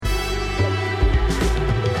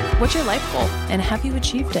What's your life goal, and have you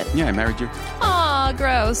achieved it? Yeah, I married you. Aw,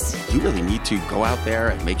 gross. You really need to go out there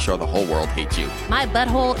and make sure the whole world hates you. My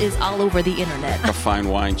butthole is all over the internet. A fine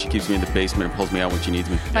wine, she keeps me in the basement and pulls me out when she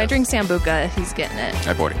needs me. If I drink Sambuca, he's getting it.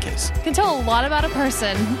 I bought a case. Can tell a lot about a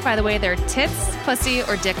person by the way their tits, pussy,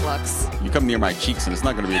 or dick looks. You come near my cheeks and it's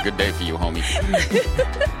not going to be a good day for you, homie.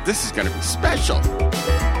 This is going to be special.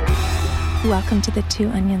 Welcome to the Two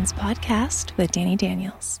Onions podcast with Danny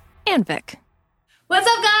Daniels and Vic. What's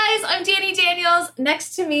up, guys? I'm Danny Daniels.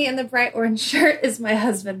 Next to me in the bright orange shirt is my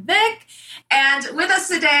husband, Vic. And with us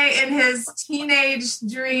today in his teenage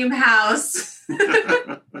dream house,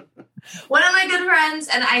 one of my good friends,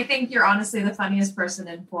 and I think you're honestly the funniest person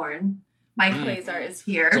in porn, Mike Quasar is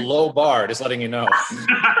here. It's a low bar, just letting you know.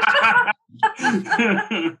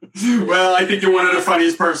 Well, I think you're one of the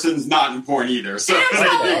funniest persons not in porn either. So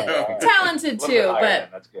Talented too,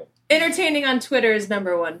 but that's good. Entertaining on Twitter is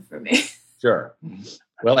number one for me. Sure.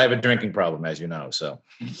 Well, I have a drinking problem, as you know, so.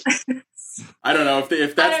 I don't know.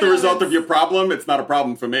 If that's the result of your problem, it's not a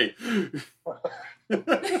problem for me.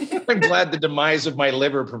 I'm glad the demise of my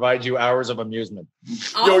liver provides you hours of amusement.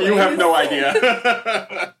 Yo, you have no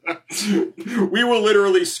idea. We will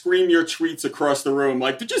literally scream your tweets across the room.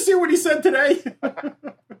 Like, did you see what he said today?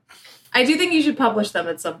 I do think you should publish them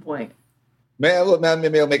at some point. Maybe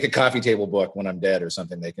I'll make a coffee table book when I'm dead or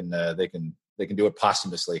something. They can do it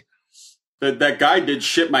posthumously. That guy did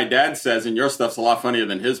shit my dad says, and your stuff's a lot funnier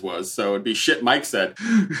than his was. So it'd be shit Mike said.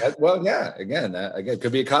 Well, yeah. Again, it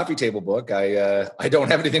could be a coffee table book. I don't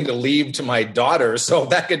have anything to leave to my daughter, so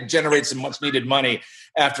that could generate some much needed money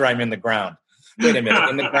after I'm in the ground. Wait a minute,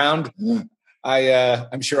 in the ground?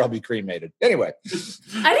 I'm sure I'll be cremated. Anyway,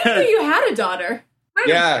 I didn't know you had a daughter.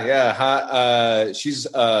 Yeah. She's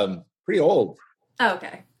pretty old. Oh,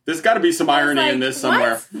 okay. There's got to be some irony in this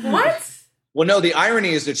somewhere. What? Well, no, the irony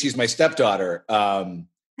is that she's my stepdaughter.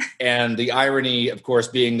 And the irony, of course,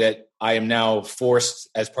 being that I am now forced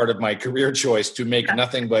as part of my career choice to make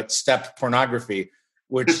nothing but step pornography,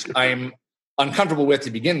 which I'm uncomfortable with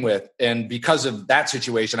to begin with. And because of that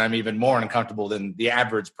situation, I'm even more uncomfortable than the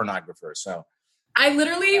average pornographer. So I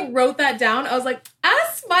literally wrote that down. I was like,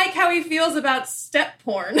 ask Mike how he feels about step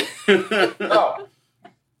porn. Oh.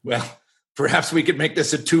 Well, perhaps we could make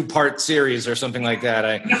this a 2-part series or something like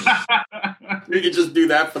that. We could just do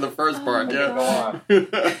that for the first part. Yeah.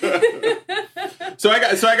 So I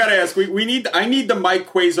got to ask. I need the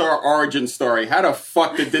Mike Quasar origin story. How the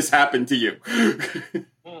fuck did this happen to you?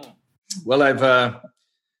 Well, I've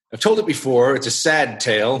told it before. It's a sad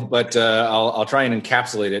tale, but I'll try and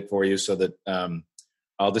encapsulate it for you so that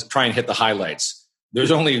I'll just try and hit the highlights.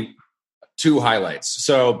 There's only 2 highlights.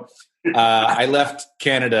 So I left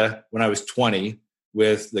Canada when I was 20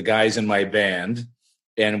 with the guys in my band,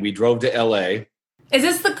 and we drove to LA. Is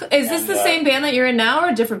this the same band that you're in now, or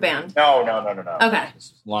a different band? No. Okay.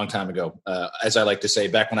 This was a long time ago, as I like to say,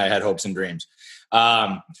 back when I had hopes and dreams.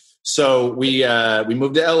 So we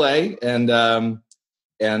moved to LA, and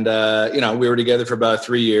we were together for about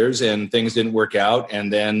 3 years, and things didn't work out.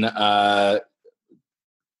 And then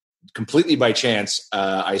completely by chance,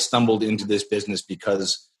 I stumbled into this business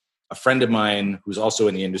because a friend of mine who's also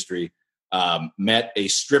in the industry met a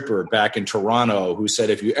stripper back in Toronto who said,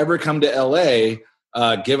 if you ever come to LA,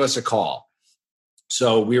 give us a call.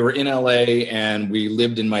 So we were in LA and we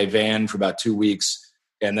lived in my van for about 2 weeks.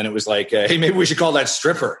 And then it was like, hey, maybe we should call that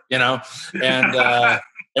stripper, and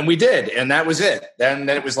we did. And that was it. Then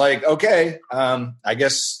it was like, okay, I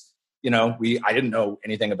guess, I didn't know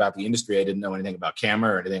anything about the industry. I didn't know anything about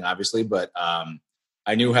camera or anything, obviously, but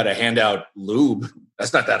I knew how to hand out lube.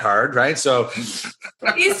 That's not that hard, right? So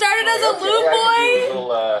you started as a lube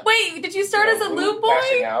boy? Wait, did you start as a lube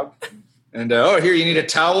boy? And here, you need a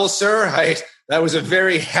towel, sir? That was a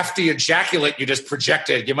very hefty ejaculate you just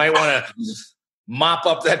projected. You might want to mop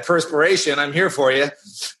up that perspiration. I'm here for you.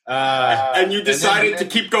 And you decided to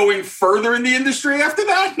keep going further in the industry after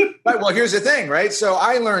that? Right, well, here's the thing, right? So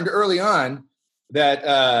I learned early on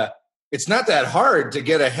that it's not that hard to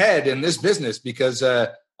get ahead in this business because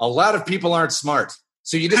a lot of people aren't smart.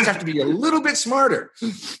 So you just have to be a little bit smarter.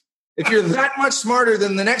 If you're that much smarter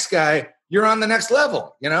than the next guy, you're on the next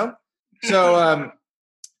level, So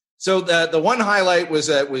the one highlight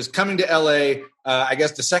was coming to LA. I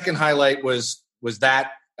guess the second highlight was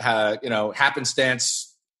that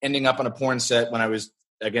happenstance ending up on a porn set when I was,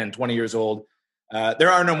 again, 20 years old. There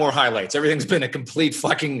are no more highlights. Everything's been a complete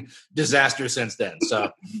fucking disaster since then.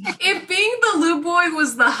 So, if being the lube boy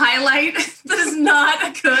was the highlight, that is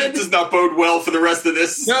not good. Does not bode well for the rest of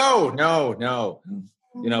this. No.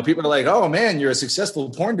 People are like, "Oh man, you're a successful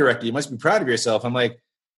porn director. You must be proud of yourself." I'm like,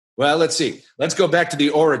 "Well, let's see. Let's go back to the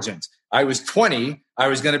origins. I was 20. I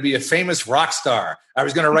was going to be a famous rock star. I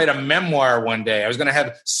was going to write a memoir one day. I was going to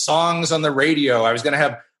have songs on the radio. I was going to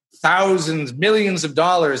have thousands, millions of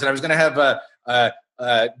dollars, and I was going to have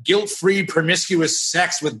guilt-free, promiscuous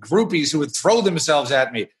sex with groupies who would throw themselves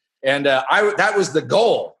at me. And that was the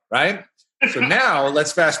goal, right? So now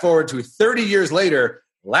let's fast forward to 30 years later.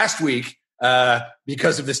 Last week,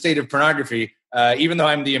 because of the state of pornography, even though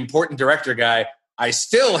I'm the important director guy, I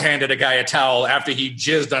still handed a guy a towel after he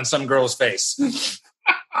jizzed on some girl's face.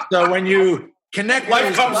 So when you connect,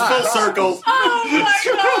 life comes full circle. Oh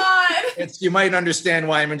my God! You might understand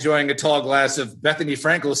why I'm enjoying a tall glass of Bethany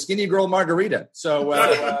Frankel's Skinny Girl Margarita. So,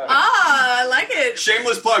 I like it.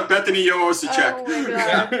 Shameless plug, Bethany, you owe us a check. Oh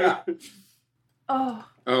my God.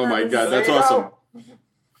 Oh my God, that's awesome.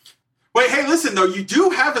 Wait, hey, listen though, you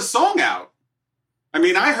do have a song out. I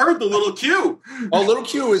mean, I heard the Little Q. Oh, Little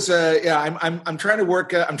Q is I'm trying to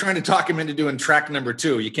work. I'm trying to talk him into doing track number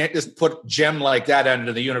 2. You can't just put gem like that out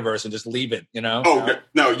into the universe and just leave it. You know? Oh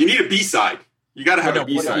no, you need a B-side. You got to have a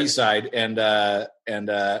B-side. B-side, and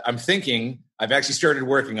I'm thinking. I've actually started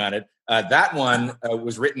working on it. That one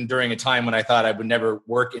was written during a time when I thought I would never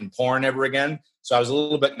work in porn ever again. So I was a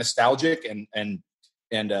little bit nostalgic and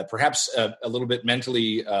perhaps a little bit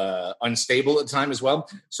mentally unstable at the time as well.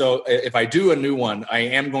 So if I do a new one, I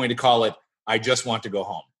am going to call it I Just Want to Go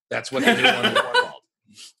Home. That's what the new one is called.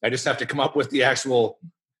 I just have to come up with the actual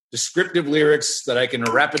descriptive lyrics that I can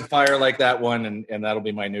rapid fire like that one, and that'll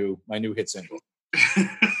be my new hit single.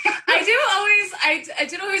 I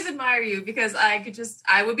did always admire you because I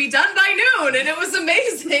would be done by noon, and it was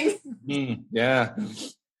amazing. Yeah.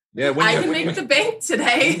 I can make the bank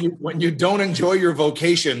today. When you don't enjoy your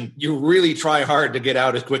vocation, you really try hard to get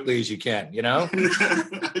out as quickly as you can, you know?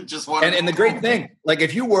 And the great thing, like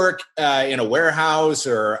if you work in a warehouse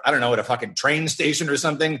or, I don't know, at a fucking train station or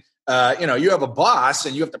something, you have a boss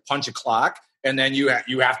and you have to punch a clock and then you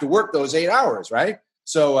have to work those 8 hours, right?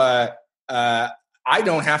 So I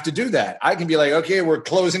don't have to do that. I can be like, okay, we're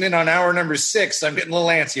closing in on hour number 6. I'm getting a little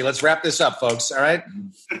antsy. Let's wrap this up, folks. All right.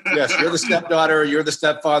 Yes, you're the stepdaughter. You're the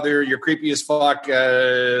stepfather. You're creepy as fuck.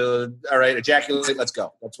 All right, ejaculate. Let's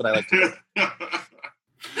go. That's what I like to do.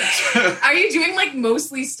 Are you doing like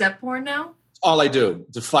mostly step porn now? All I do.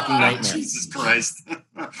 It's a fucking nightmare. Jesus Christ.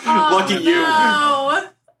 Lucky you. No.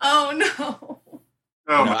 Oh no.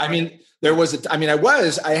 No, I mean, I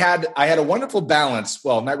had a wonderful balance.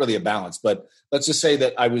 Well, not really a balance, but let's just say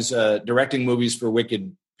that I was directing movies for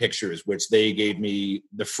Wicked Pictures, which they gave me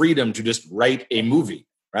the freedom to just write a movie,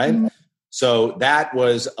 right? Mm-hmm. So that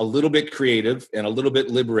was a little bit creative and a little bit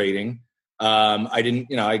liberating.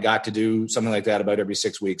 I got to do something like that about every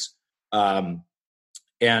 6 weeks. And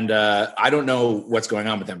I don't know what's going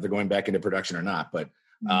on with them, if they're going back into production or not, but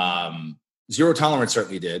Zero Tolerance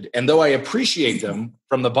certainly did. And though I appreciate them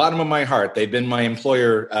from the bottom of my heart, they've been my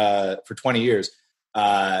employer for 20 years.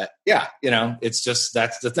 It's just,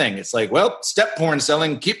 that's the thing. It's like, well, step porn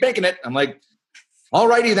selling, keep making it. I'm like, all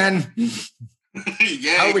righty then.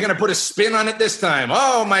 How are we going to put a spin on it this time?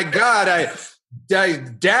 Oh my God.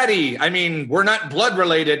 Daddy, I mean, we're not blood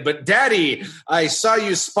related, but Daddy, I saw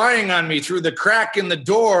you spying on me through the crack in the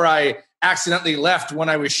door I accidentally left when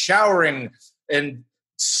I was showering and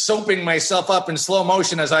soaping myself up in slow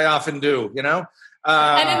motion as I often do, you know?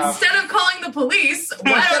 And instead of calling the police,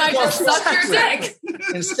 why don't I just suck your dick?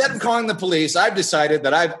 Instead of calling the police, I've decided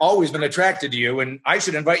that I've always been attracted to you and I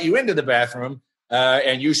should invite you into the bathroom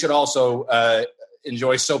and you should also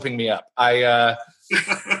enjoy soaping me up.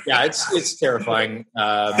 It's terrifying.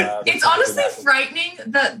 It's honestly frightening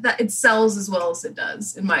that it sells as well as it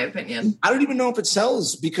does, in my opinion. I don't even know if it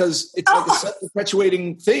sells because it's like a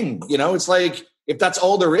self-perpetuating thing. You know, it's like, if that's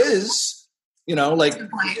all there is, right.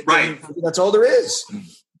 That's all there is.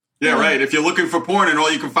 Yeah, right. If you're looking for porn and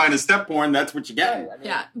all you can find is step porn, that's what you get.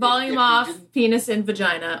 Yeah, volume off, penis in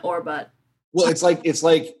vagina or butt. Well, it's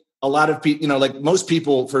like a lot of people, like most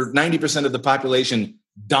people, for 90% of the population,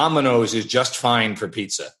 Domino's is just fine for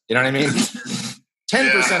pizza. You know what I mean?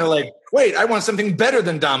 10% are like, wait, I want something better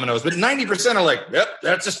than Domino's. But 90% are like, yep,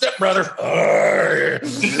 that's a stepbrother.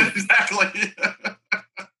 Exactly.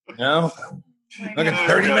 Look at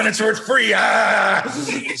 30 minutes or it's free.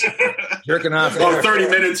 Jerking off. Oh, 30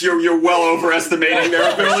 minutes, you're well overestimating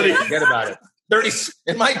their ability. Forget about it. 30.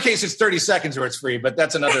 In my case, it's 30 seconds or it's free, but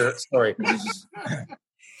that's another story.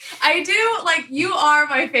 I do, you are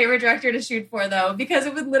my favorite director to shoot for, though, because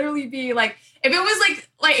it would literally be, if it was,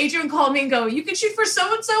 like Adrian called me and go, you can shoot for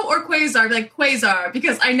so-and-so or Quasar, I'd be like, Quasar,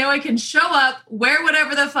 because I know I can show up, wear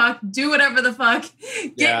whatever the fuck, do whatever the fuck,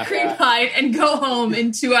 get cream-eyed, and go home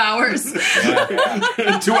in 2 hours. 2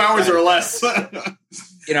 hours or less.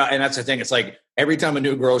 And that's the thing. It's like, every time a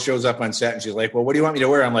new girl shows up on set and she's like, well, what do you want me to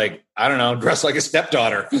wear? I'm like, I don't know, dress like a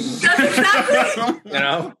stepdaughter. That's exactly. You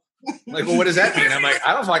know? Like, well, what does that mean? I'm like,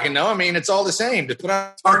 I don't fucking know. I mean, it's all the same. Just put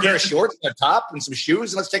on a pair of shorts and a top and some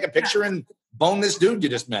shoes and let's take a picture and bone this dude you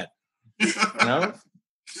just met. You know?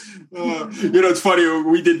 It's funny.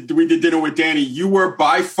 We did dinner with Danny. You were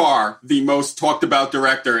by far the most talked about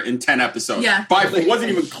director in 10 episodes. Yeah. It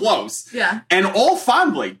wasn't even close. Yeah. And all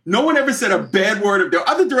fondly. No one ever said a bad word of the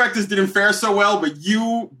other directors didn't fare so well, but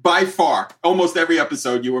you, by far, almost every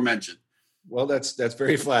episode you were mentioned. Well, that's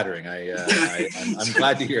very flattering. I'm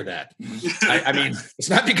glad to hear that. I mean, it's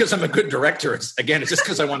not because I'm a good director. It's just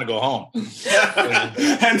because I want to go home.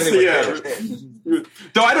 Hence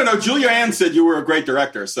though I don't know. Julia Ann said you were a great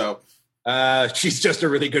director. So she's just a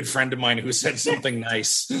really good friend of mine who said something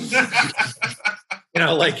nice.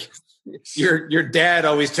 Like your dad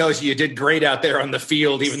always tells you did great out there on the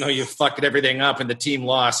field, even though you fucked everything up and the team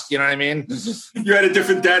lost. You know what I mean? You had a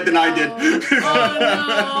different dad than I did.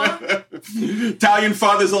 Oh, no. Italian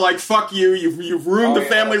fathers are like, fuck you. You've ruined the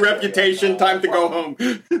family reputation. Time to go home.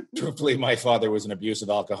 Truthfully, my father was an abusive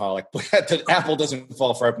alcoholic, but the apple doesn't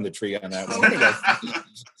fall far from the tree on that one. Anyway.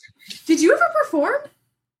 Did you ever perform?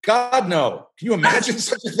 God, no. Can you imagine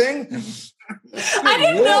such a thing? I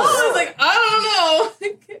didn't know. I was like, I don't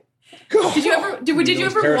know. Did you ever? Did you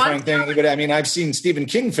ever want? Thing, but I mean, I've seen Stephen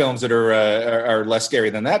King films that are less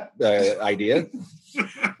scary than that idea.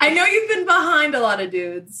 I know you've been behind a lot of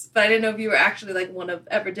dudes, but I didn't know if you were actually like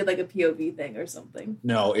ever did like a POV thing or something.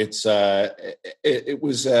 No, it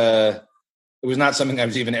was not something I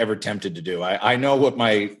was even ever tempted to do. I know what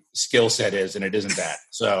my skill set is, and it isn't that.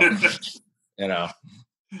 So,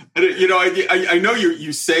 I know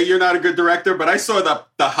you say you're not a good director, but I saw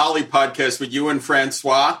the Holly podcast with you and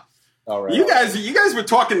Francois. All right. You guys were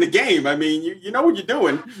talking the game. I mean, you know what you're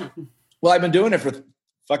doing. Well, I've been doing it for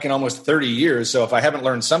fucking almost 30 years. So if I haven't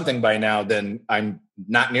learned something by now, then I'm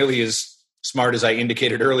not nearly as smart as I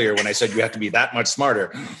indicated earlier when I said you have to be that much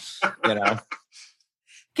smarter.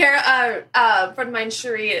 Kara, friend of mine,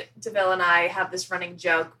 Cherie DeVille, and I have this running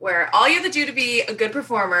joke where all you have to do to be a good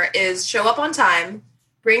performer is show up on time,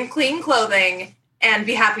 bring clean clothing, and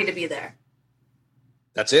be happy to be there.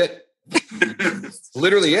 That's it.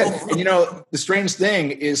 Literally it. And the strange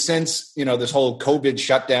thing is, since this whole COVID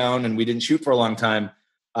shutdown and we didn't shoot for a long time,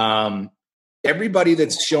 everybody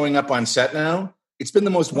that's showing up on set now, it's been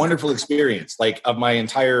the most wonderful experience of my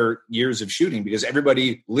entire years of shooting, because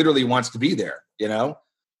everybody literally wants to be there,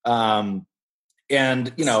 and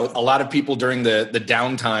a lot of people during the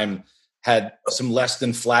downtime had some less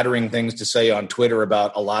than flattering things to say on Twitter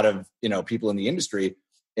about a lot of people in the industry,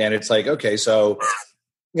 and it's like, okay, so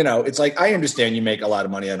it's like, I understand you make a lot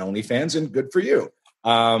of money on OnlyFans, and good for you.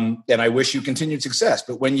 And I wish you continued success.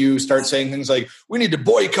 But when you start saying things like, we need to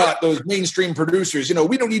boycott those mainstream producers,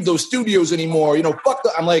 we don't need those studios anymore, fuck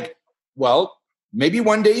I'm like, well, maybe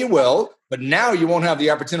one day you will, but now you won't have the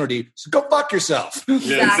opportunity. So go fuck yourself.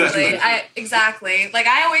 Exactly. Exactly. Like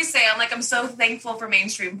I always say, I'm so thankful for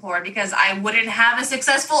mainstream porn because I wouldn't have a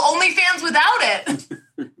successful OnlyFans without it.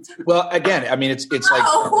 Well, again, I mean, it's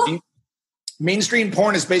like mainstream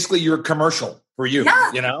porn is basically your commercial for you,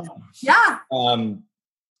 Yeah.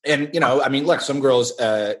 And, I mean, look, some girls,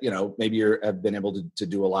 maybe have been able to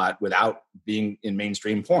do a lot without being in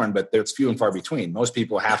mainstream porn, but it's few and far between. Most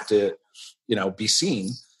people have to, be seen.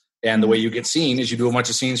 And the way you get seen is you do a bunch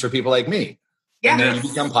of scenes for people like me. Yeah. And then you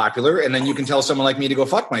become popular, and then you can tell someone like me to go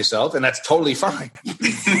fuck myself, and that's totally fine.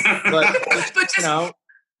 but just,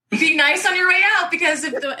 be nice on your way out, because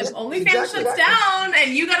if OnlyFans shuts down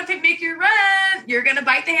and you got to make your rent, you're going to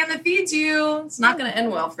bite the hand that feeds you. It's not going to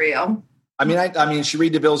end well for you. I mean, Cherie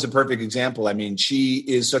DeVille is a perfect example. I mean, she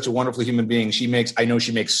is such a wonderful human being. I know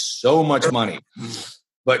she makes so much money,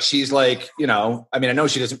 but she's like, I know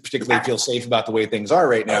she doesn't particularly feel safe about the way things are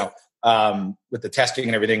right now, with the testing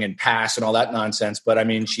and everything and pass and all that nonsense. But I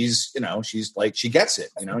mean, she's like, she gets it.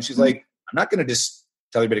 She's like, I'm not going to just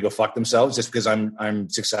tell everybody to go fuck themselves just because I'm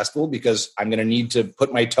successful, because I'm going to need to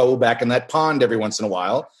put my toe back in that pond every once in a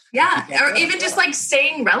while. Yeah. Or even just like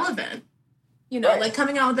staying relevant. Like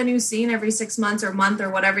coming out with a new scene every 6 months or month or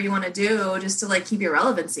whatever you want to do, just to like keep your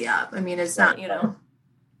relevancy up. I mean, it's not,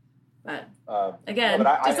 but again,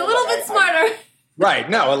 just a little bit smarter. Right.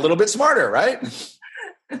 No, a little bit smarter. Right.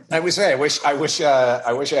 I would say, I wish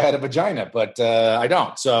I had a vagina, but I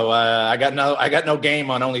don't. So I got no game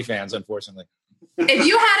on OnlyFans, unfortunately. If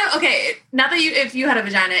you had if you had a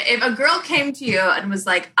vagina, if a girl came to you and was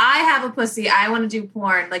like, I have a pussy, I want to do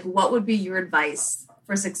porn, like what would be your advice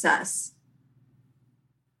for success?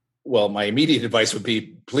 Well, my immediate advice would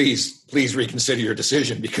be, please reconsider your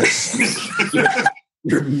decision, because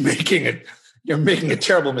you're making it you're making a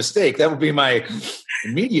terrible mistake. That would be my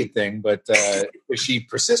immediate thing. But if she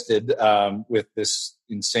persisted with this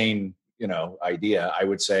insane, idea, I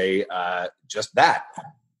would say just that.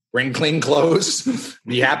 Bring clean clothes,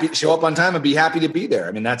 be happy, show up on time, and be happy to be there.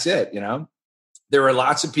 I mean, that's it. There are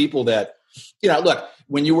lots of people that, look,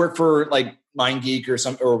 when you work for like MindGeek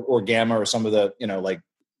or Gamma or some of the, like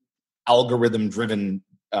algorithm driven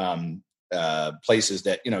places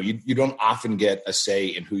that, you don't often get a say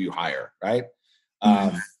in who you hire. Right.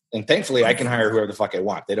 And thankfully I can hire whoever the fuck I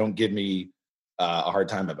want. They don't give me a hard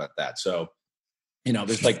time about that. So,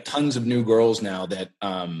 there's like tons of new girls now that,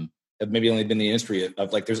 have maybe only been in the industry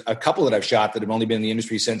of like, there's a couple that I've shot that have only been in the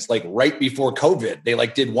industry since like right before COVID. They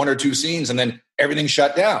like did 1 or 2 scenes and then everything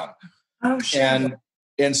shut down. Oh shit.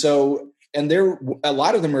 And they're, a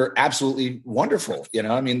lot of them are absolutely wonderful.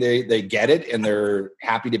 I mean, they get it and they're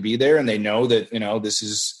happy to be there and they know that, this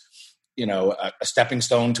is, a stepping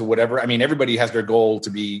stone to whatever. I mean, everybody has their goal to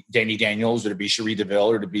be Danny Daniels or to be Cherie DeVille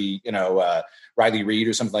or to be, Riley Reid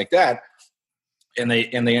or something like that. And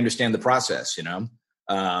they understand the process,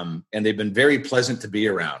 and they've been very pleasant to be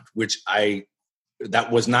around, which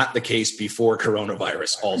that was not the case before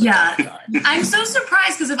coronavirus all the time. I'm so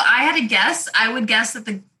surprised because if I had to guess, I would guess that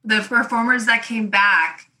the performers that came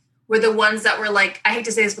back were the ones that were like, I hate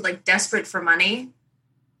to say this, but like desperate for money.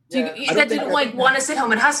 Yeah, that didn't like want to sit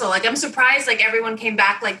home and hustle. Like I'm surprised like everyone came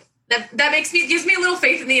back like that gives me a little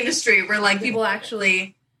faith in the industry where like people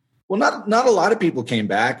actually. Well, not a lot of people came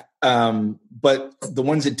back. But the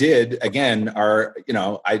ones that did, again, are,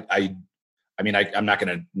 I'm not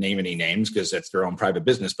going to name any names because that's their own private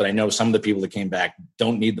business, but I know some of the people that came back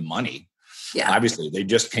don't need the money. Yeah. Obviously, they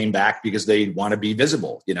just came back because they want to be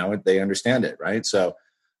visible, they understand it. Right. So,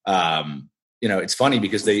 it's funny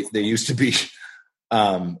because they used to be,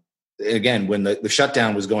 again, when the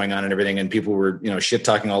shutdown was going on and everything and people were, shit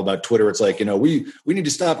talking all about Twitter, it's like, we need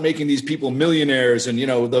to stop making these people millionaires and,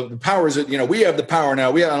 the powers that, we have the power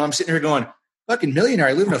now. And I'm sitting here going, fucking millionaire.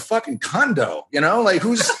 I live in a fucking condo, like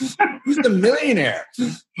who's the millionaire?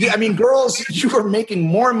 I mean, girls, you are making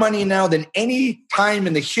more money now than any time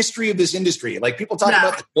in the history of this industry. Like people talk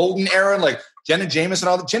about the golden era, like Jenna Jameson,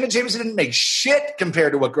 Jenna Jameson didn't make shit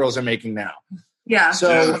compared to what girls are making now. Yeah.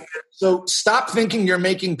 So stop thinking you're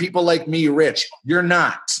making people like me rich. You're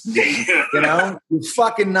not. You're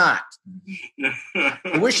fucking not.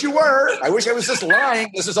 I wish you were. I wish I was just lying.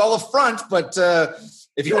 This is all a front, but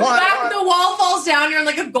if you want, the wall falls down. You're in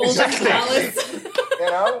like a golden palace.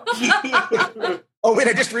 Oh wait!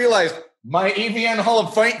 I just realized my AVN Hall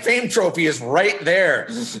of Fame trophy is right there.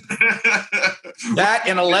 That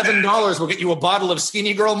and $11 will get you a bottle of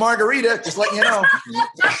Skinny Girl Margarita. Just letting you know.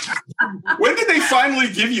 When did they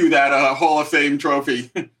finally give you that Hall of Fame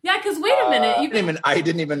trophy? Yeah, because wait a minute. I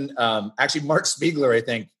didn't even. Actually, Mark Spiegler, I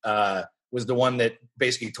think, was the one that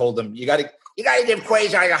basically told them you got to give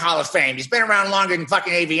Quasar the Hall of Fame. He's been around longer than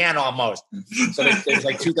fucking AVN almost. So it was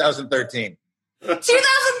like 2013.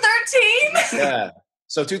 2013? Yeah.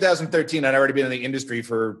 So 2013, I'd already been in the industry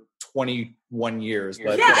for 21 years.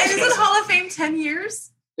 But yeah, and is it Hall of Fame 10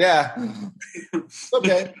 years? Yeah.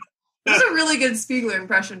 Okay. That's a really good Spiegler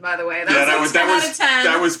impression, by the way. That was 10 out of 10.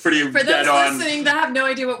 That was pretty For dead those on. listening that have no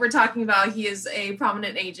idea what we're talking about, he is a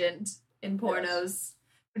prominent agent in pornos.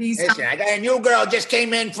 But Listen, I got a new girl just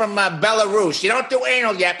came in from Belarus. She don't do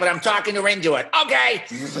anal yet, but I'm talking her into it. Okay.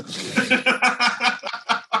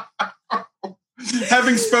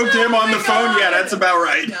 Having spoke to him on the phone, yeah, that's about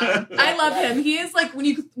right. Yeah. I love him. He is like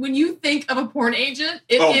when you think of a porn agent,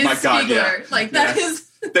 it is my God, Spiegler. yeah. Like that is.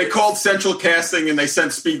 They called Central Casting and they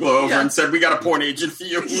sent Spiegler over and said, "We got a porn agent for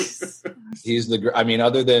you." He's the. I mean,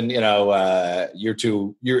 other than it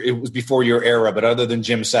was before your era, but other than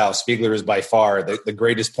Jim South, Spiegler is by far the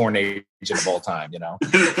greatest porn agent of all time. Yeah,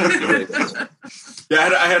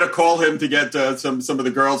 I had to call him to get some of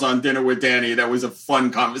the girls on Dinner with Danny. That was a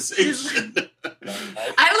fun conversation.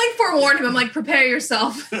 I forewarned him. I'm like, prepare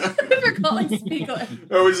yourself for calling Spiegler.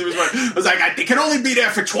 I was like, I can only be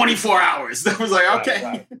there for 24 hours. I was like, okay.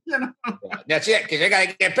 Right. That's it, because I got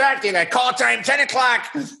to get back there. Call time, 10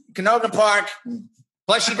 o'clock, Canoga Park.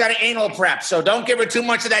 Plus, you got an anal prep, so don't give her too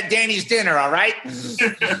much of that Danny's dinner, all right? This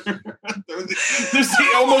is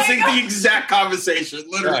almost the exact conversation,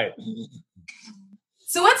 literally. Right.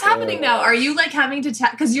 So what's happening now? Are you having to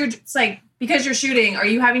test? Because because you're shooting, are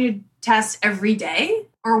you having to test every day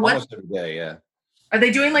or what? Almost every day, yeah. Are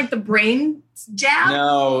they doing the brain jab?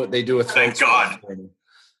 No, they do a throat. Thank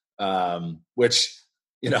God. Which,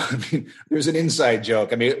 there's an inside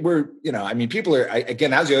joke. I mean, people are,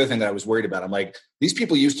 again, that was the other thing that I was worried about. I'm like, these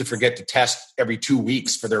people used to forget to test every 2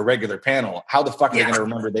 weeks for their regular panel. How the fuck are they going to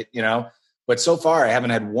remember that, But so far, I haven't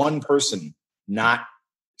had one person not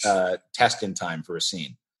test in time for a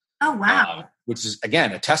scene. Oh, wow. Which is,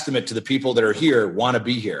 again, a testament to the people that are here want to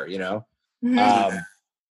be here, you know? Mhm.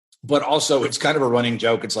 But also it's kind of a running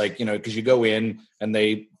joke. It's like, you know, because you go in and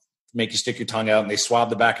they make you stick your tongue out and they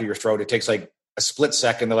swab the back of your throat. It takes like a split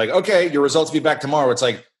second. They're like, okay, your results will be back tomorrow. It's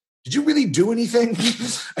like, did you really do anything?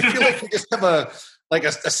 I feel like you just have a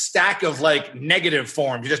stack of like negative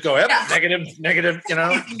forms. You just go, yep, negative, you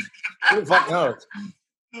know? Who the fuck knows?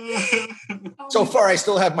 So far, I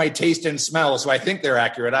still have my taste and smell, so I think they're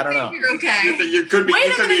accurate. I don't know. You're okay. You could be.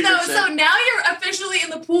 Wait a minute, though. Say. So now you're officially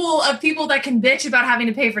in the pool of people that can bitch about having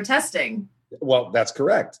to pay for testing. Well, that's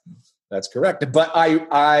correct. That's correct. But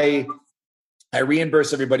I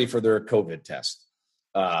reimburse everybody for their COVID test.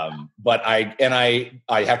 But I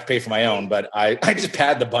have to pay for my own, but I just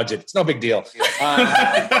pad the budget. It's no big deal.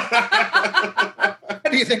 How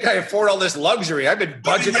do you think I afford all this luxury? I've been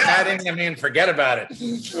budget padding. I mean, forget about it.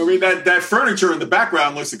 I mean, that furniture in the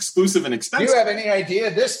background looks exclusive and Do expensive. you have any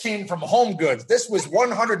idea? This came from Home Goods. This was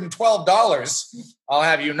 $112. I'll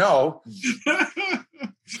have you know.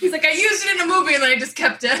 He's like, I used it in a movie and then I just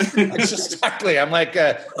kept it. Exactly. I'm like,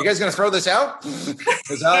 you guys going to throw this out?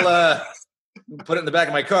 Because I'll put it in the back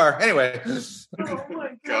of my car. Anyway. Oh, my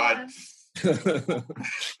God. God.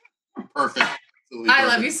 Perfect. I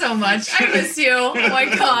love you so much. I miss you. Oh, my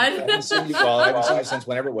I God. haven't seen you since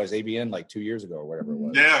whenever it was, ABN, like 2 years ago or whatever it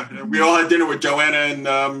was. Yeah, we all had dinner with Joanna and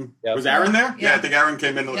Yep. was Aaron there? Yeah. I think Aaron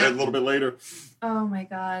came in a little bit later. Oh, my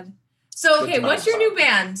God. So, okay, what's your new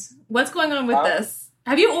band? What's going on with this?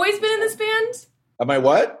 Have you always been in this band? Am I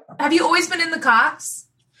what? Have you always been in the Cox?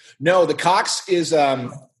 No, the Cox is,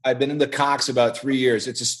 I've been in the Cox about 3 years.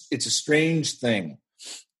 It's a strange thing.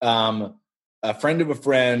 A friend of a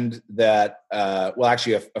friend that,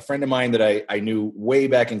 actually a friend of mine that I knew way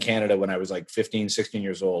back in Canada when I was like 15, 16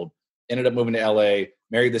 years old, ended up moving to LA,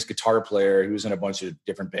 married this guitar player who was in a bunch of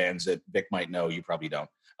different bands that Vic might know. You probably don't.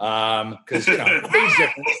 Because, you know, age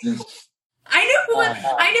difference.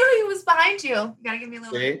 I knew he was behind you. You gotta give me a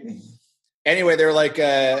little. See? Anyway, they're like,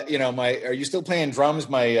 are you still playing drums?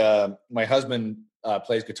 My husband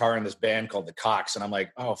plays guitar in this band called the Cox, and I'm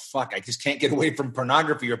like, oh fuck, I just can't get away from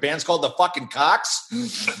pornography. Your band's called the fucking Cox.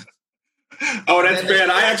 Oh, that's bad.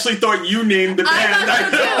 I actually thought you named the band. I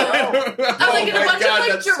thought so too. I was like, did a bunch of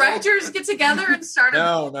that's directors get together and start?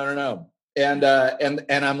 No. And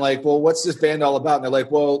I'm like, well, what's this band all about? And they're like,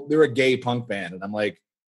 well, they're a gay punk band. And I'm like,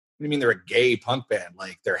 what do you mean they're a gay punk band?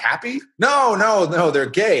 Like, they're happy? No, they're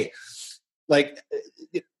gay. Like,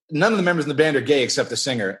 none of the members in the band are gay except the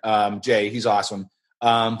singer, Jay. He's awesome.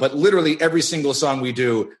 But literally every single song we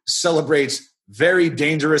do celebrates very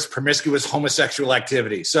dangerous, promiscuous homosexual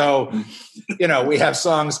activity. So, we have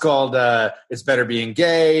songs called It's Better Being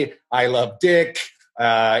Gay, I Love Dick,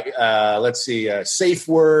 let's see, Safe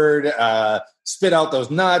Word, Spit Out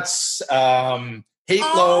Those Nuts, Hate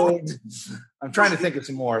Load. I'm trying to think of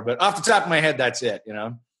some more, but off the top of my head, that's it,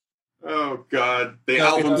 Oh, God. The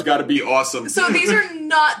album's got to be awesome. So these are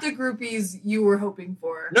not the groupies you were hoping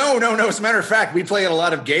for. No. As a matter of fact, we play at a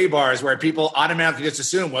lot of gay bars where people automatically just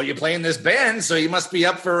assume, well, you play in this band, so you must be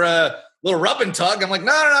up for a little rub and tug. I'm like,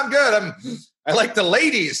 no, I'm good. I like the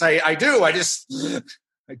ladies. I do. I do this.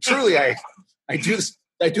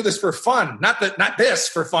 I do this for fun. Not this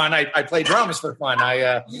for fun. I play drums for fun.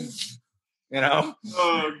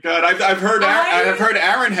 Oh God, I've heard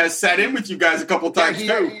Aaron has sat in with you guys a couple times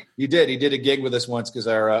too. He did a gig with us once because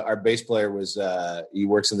our bass player was he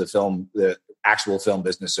works in the actual film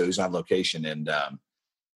business, so he's on location and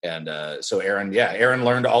so Aaron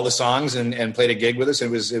learned all the songs and played a gig with us.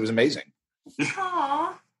 It was amazing.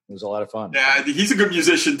 Aww. It was a lot of fun. Yeah, he's a good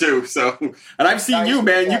musician too. So, and I've seen you,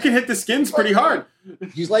 man. You can hit the skins pretty hard.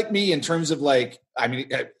 He's like me in terms of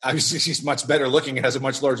obviously he's much better looking and has a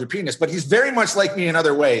much larger penis, but he's very much like me in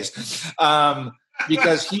other ways.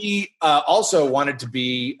 Because he also wanted to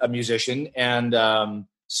be a musician and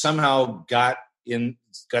somehow got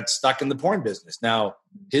stuck in the porn business. Now,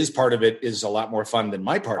 his part of it is a lot more fun than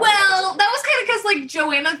my part of it. Well, that was kind of because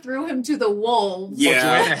Joanna threw him to the wolves. Yeah.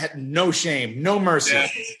 Joanna had no shame, no mercy. Yeah.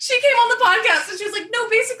 She came on the podcast and she was like, no,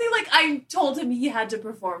 basically, I told him he had to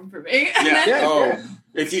perform for me. And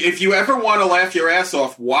If you ever want to laugh your ass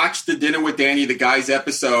off, watch the Dinner with Danny, the Guys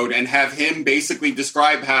episode, and have him basically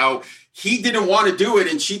describe how he didn't want to do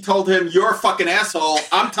it, and she told him, "You're a fucking asshole.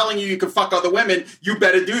 I'm telling you, you can fuck other women. You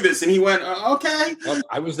better do this." And he went, "Okay." Well,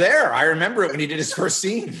 I was there. I remember it when he did his first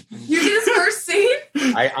scene. You did his first scene?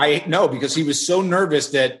 I know, because he was so nervous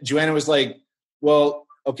that Joanna was like, well,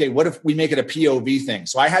 okay, what if we make it a POV thing?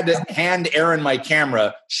 So I had to hand Aaron my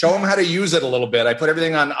camera, show him how to use it a little bit. I put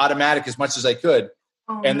everything on automatic as much as I could.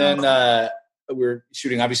 Then we were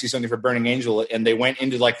shooting obviously something for Burning Angel, and they went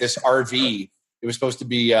into like this RV. It was supposed to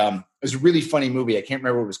be, it was a really funny movie. I can't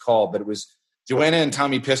remember what it was called, but it was Joanna and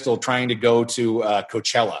Tommy Pistol trying to go to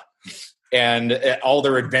Coachella, and all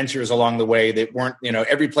their adventures along the way that weren't,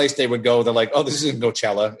 every place they would go, they're like, oh, this isn't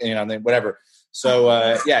Coachella, whatever. So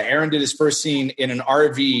Aaron did his first scene in an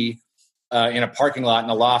RV in a parking lot in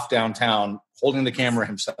a loft downtown, holding the camera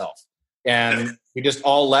himself. And we just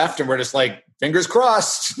all left, and we're just like, fingers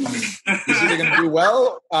crossed. He's either going to do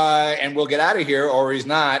well, and we'll get out of here, or he's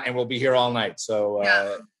not, and we'll be here all night. So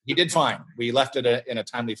he did fine. We left it in a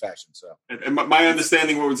timely fashion. So, and my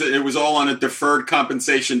understanding was it was all on a deferred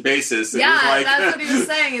compensation basis. That's what he was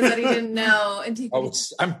saying, is that he didn't know.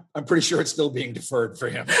 I'm pretty sure it's still being deferred for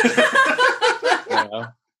him.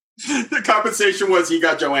 The compensation was he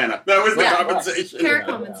got Joanna. That was the compensation. Fair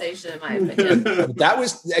compensation, in my opinion. That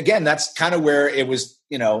was, again, that's kind of where it was,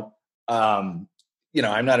 I'm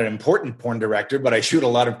not an important porn director, but I shoot a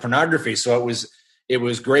lot of pornography. So it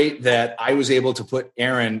was great that I was able to put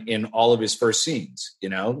Aaron in all of his first scenes,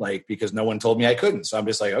 because no one told me I couldn't. So I'm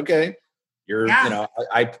just like, okay,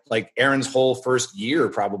 I like Aaron's whole first year,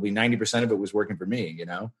 probably 90% of it was working for me,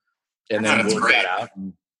 and then we'll get out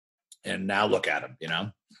and now look at him,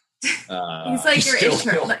 he's like your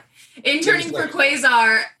intern, interning for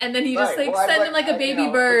Quasar, and then he just send him like a baby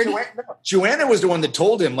bird. Joanna was the one that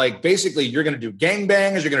told him, like, basically, you're going to do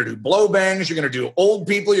gangbangs, you're going to do blow bangs, you're going to do old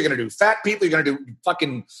people, you're going to do fat people, you're going to do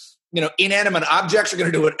fucking, inanimate objects. You're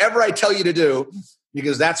going to do whatever I tell you to do,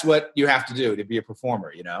 because that's what you have to do to be a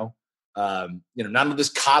performer. None of this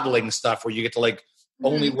coddling stuff where you get to like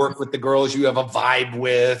only work with the girls you have a vibe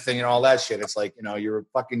with, and all that shit. It's like, you're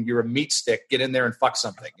a meat stick. Get in there and fuck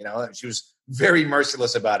something. She was very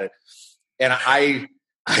merciless about it. And I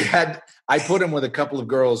put him with a couple of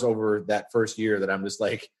girls over that first year that I'm just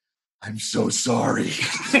like, I'm so sorry.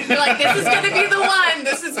 You're like, this is going to be the one.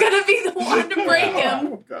 This is going to be the one to break him.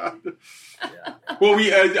 Oh, God. Yeah. Well,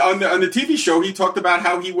 we on the TV show, he talked about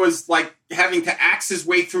how he was like having to axe his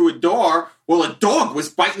way through a door. Well, a dog was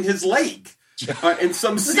biting his leg. In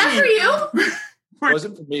some scene. Was that for you? It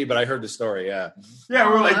wasn't for me, but I heard the story. Yeah,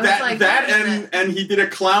 we're like that, and he did a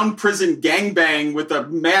clown prison gangbang with a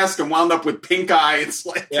mask and wound up with pink eye. It's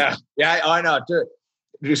like I know.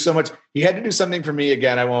 Do so much. He had to do something for me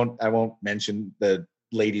again. I won't mention the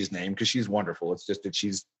lady's name because she's wonderful. It's just that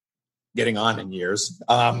she's getting on in years.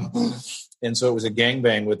 And so it was a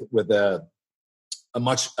gangbang with a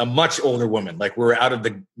much older woman. Like, we're out of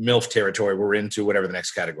the MILF territory. We're into whatever the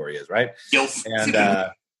next category is, right? Gilf. And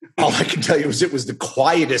all I can tell you is it was the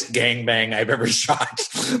quietest gangbang I've ever shot.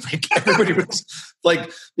 Like, everybody was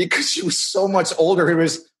like, because she was so much older, it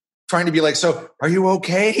was trying to be like, so are you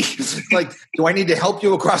okay? Like, do I need to help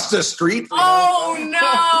you across the street? Oh, no.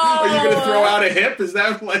 Are you going to throw out a hip? Is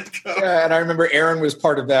that like... Yeah, and I remember Aaron was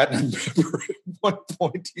part of that. And I remember at one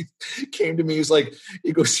point he came to me,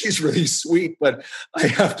 he goes, she's really sweet, but I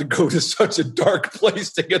have to go to such a dark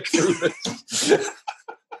place to get through this.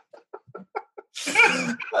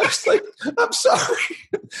 I was like, I'm sorry.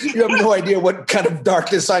 You have no idea what kind of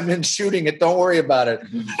darkness I'm in shooting it. Don't worry about it.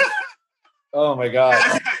 Oh my God!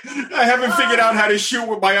 I haven't figured out how to shoot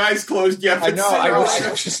with my eyes closed yet. I know. I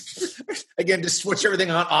was just again to switch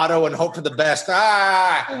everything on auto and hope for the best.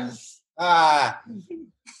 Oh,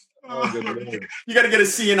 good Lord. You got to get a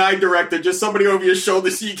CNI director, just somebody over your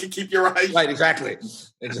shoulder so you can keep your eyes. Right. Exactly.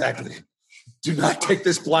 Do not take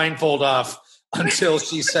this blindfold off until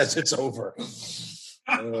she says it's over.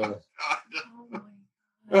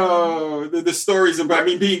 Oh, the stories about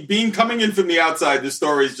being coming in from the outside. The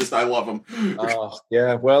stories, just I love them. Oh,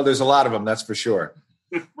 yeah. Well, there's a lot of them, that's for sure.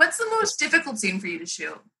 What's the most difficult scene for you to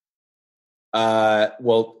shoot?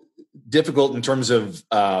 Well, difficult in terms of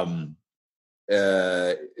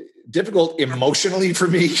difficult emotionally for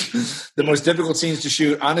me. The most difficult scenes to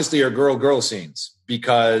shoot, honestly, are girl-girl scenes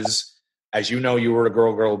because, as you know, you were a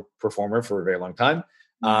girl-girl performer for a very long time.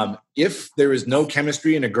 If there is no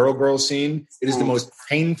chemistry in a girl-girl scene, it is the most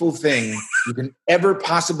painful thing you can ever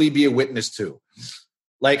possibly be a witness to.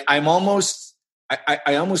 Like, I almost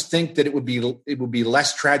think that it would be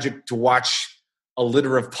less tragic to watch a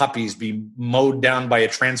litter of puppies be mowed down by a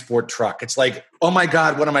transport truck. It's like, oh my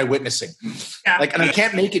God, what am I witnessing? Yeah. Like, and I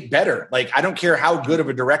can't make it better. Like, I don't care how good of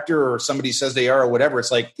a director or somebody says they are or whatever.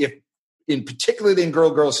 It's like, particularly in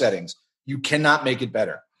girl-girl settings, you cannot make it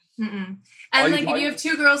better. Mm-mm. And if you have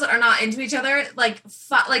two girls that are not into each other,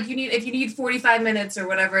 if you need 45 minutes or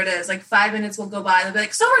whatever it is, like 5 minutes will go by and they'll be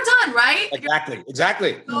like, so we're done, right?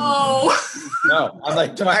 Exactly. Oh. No, I'm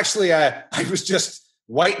like, no, actually, I was just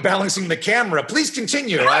white balancing the camera. Please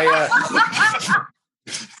continue. You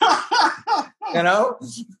know?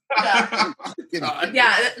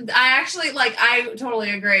 Yeah, I actually I totally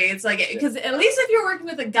agree. It's like, because at least if you're working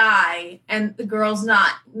with a guy and the girl's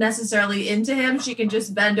not necessarily into him, she can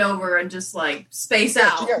just bend over and just like space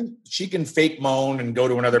out. She can fake moan and go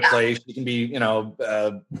to another place. She can be,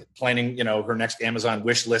 planning, her next Amazon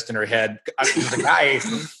wish list in her head.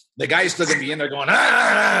 The guy's still gonna be in there going,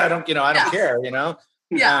 I don't care,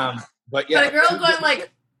 Yeah. But a girl going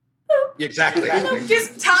like. Exactly.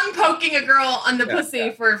 Just tongue poking a girl on the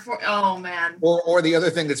pussy for oh man. Or the other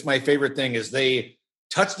thing that's my favorite thing is they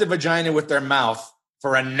touch the vagina with their mouth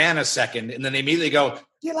for a nanosecond and then they immediately go,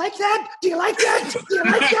 do you like that? Do you like that? Do you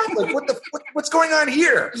like that? Like what's going on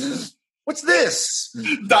here? What's this?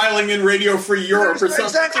 Dialing in Radio Free Europe or something.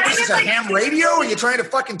 Exactly. This is a ham radio? Are you trying to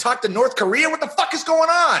fucking talk to North Korea? What the fuck is going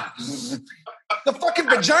on? The fucking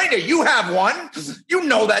vagina, you have one. You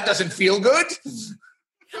know that doesn't feel good.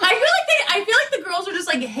 I feel like the girls are just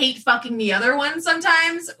like hate fucking the other one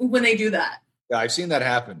sometimes when they do that. Yeah, I've seen that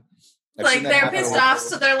happen. They're pissed off,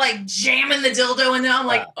 so they're like jamming the dildo, and then I'm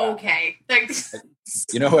like, okay.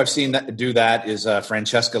 You know who I've seen do that is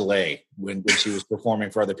Francesca Lay when she was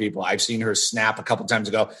performing for other people. I've seen her snap a couple times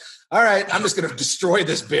ago. All right, I'm just going to destroy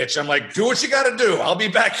this bitch. I'm like, do what you got to do. I'll be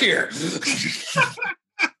back here.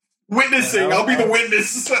 Witnessing. I'll be the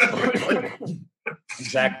witness.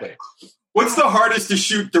 Exactly. What's the hardest to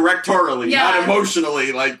shoot directorially, not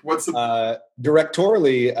emotionally? Like, what's the...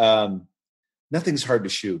 Directorially, nothing's hard to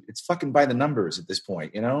shoot. It's fucking by the numbers at this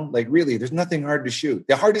point, Like, really, there's nothing hard to shoot.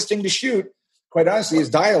 The hardest thing to shoot, quite honestly, is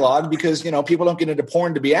dialogue because, people don't get into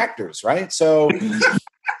porn to be actors, right? So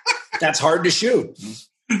that's hard to shoot.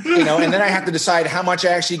 And then I have to decide how much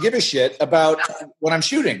I actually give a shit about what I'm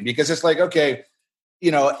shooting because it's like, okay,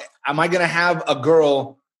 am I going to have a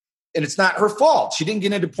girl... And it's not her fault. She didn't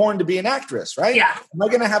get into porn to be an actress, right? Yeah. Am I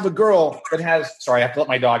going to have a girl that has... Sorry, I have to let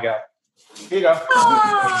my dog out. Here you go.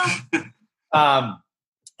 Am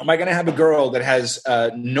I going to have a girl that has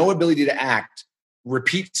no ability to act,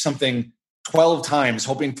 repeat something 12 times,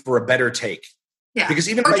 hoping for a better take? Yeah. Because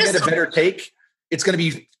even if I get a better take, it's going to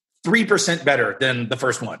be 3% better than the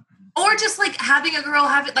first one. Or just like having a girl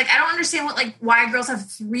have it, like I don't understand why girls have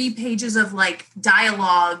 3 pages of like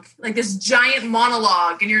dialogue, like this giant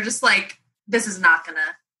monologue, and you're just like, this is not gonna.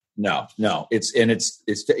 No. It's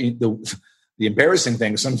the embarrassing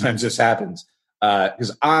thing. Sometimes this happens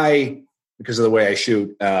because of the way I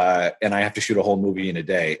shoot, and I have to shoot a whole movie in a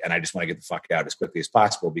day, and I just want to get the fuck out as quickly as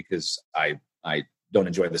possible because I don't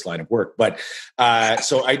enjoy this line of work. But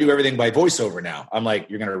so I do everything by voiceover now. I'm like,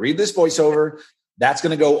 you're going to read this voiceover. That's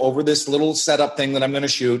going to go over this little setup thing that I'm going to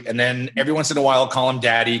shoot. And then every once in a while, call him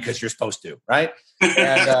daddy because you're supposed to, right?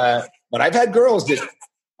 And, but I've had girls that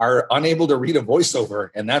are unable to read a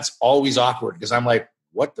voiceover, and that's always awkward because I'm like,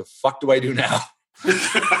 what the fuck do I do now? You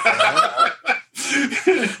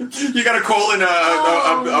got to call in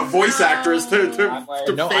a voice actress to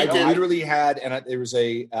no, fake I it. literally had, and there was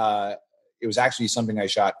it was actually something I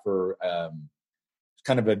shot for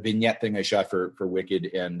kind of a vignette thing I shot for Wicked,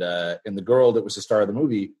 and the girl that was the star of the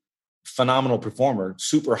movie, phenomenal performer,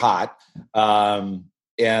 super hot.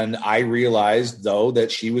 And I realized though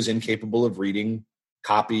that she was incapable of reading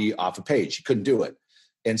copy off a page. She couldn't do it.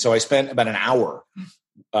 And so I spent about an hour.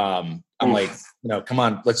 I'm like, come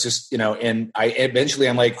on, let's just, and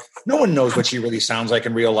I'm like, no one knows what she really sounds like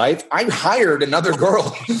in real life. I hired another girl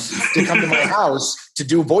to come to my house to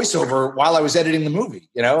do voiceover while I was editing the movie.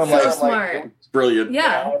 I'm so smart. Brilliant.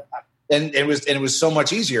 Yeah. And it was so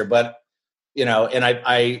much easier, but and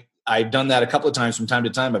I've done that a couple of times from time to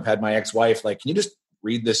time. I've had my ex-wife like, can you just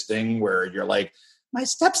read this thing where you're like, my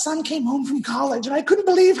stepson came home from college and I couldn't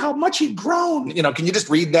believe how much he'd grown. Can you just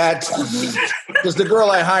read that? Because the girl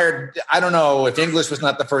I hired, I don't know if English was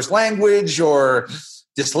not the first language or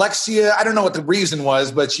dyslexia. I don't know what the reason was,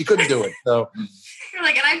 but she couldn't do it. So you're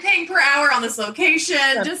like, and I'm paying per hour on this location.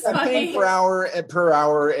 I'm paying per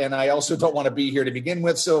hour, and I also don't want to be here to begin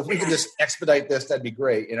with. So if we could just expedite this, that'd be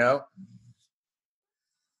great, Oh,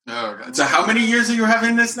 God. So how many years are you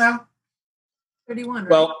having this now? 31. Right?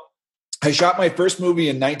 Well, I shot my first movie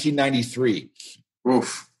in 1993.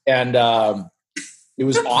 Oof. And it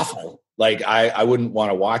was awful. Like I wouldn't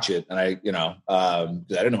want to watch it. And I didn't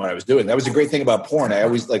know what I was doing. That was the great thing about porn. I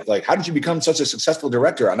always like, how did you become such a successful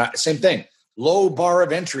director? Same thing. Low bar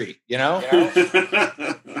of entry, Non-shaky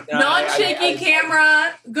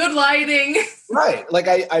camera, good lighting. Right. Like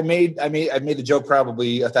I made the joke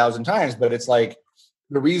probably 1,000 times, but it's like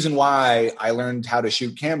the reason why I learned how to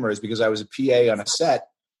shoot camera is because I was a PA on a set.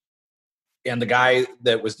 And the guy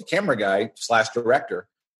that was the camera guy / director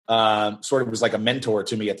sort of was like a mentor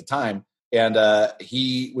to me at the time. And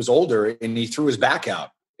he was older and he threw his back out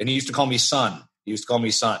and he used to call me son. He used to call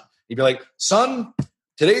me son. He'd be like, son,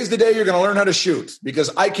 today's the day you're going to learn how to shoot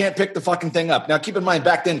because I can't pick the fucking thing up. Now, keep in mind,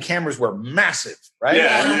 back then cameras were massive, right?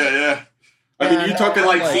 Yeah. I mean, you're talking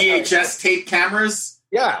like VHS tape cameras?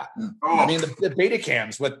 Yeah. Oh. I mean, the beta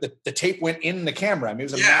cams, with the tape went in the camera. I mean,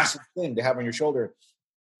 it was a massive thing to have on your shoulder.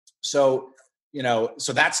 So,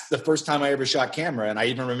 so that's the first time I ever shot camera. And I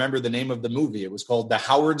even remember the name of the movie. It was called The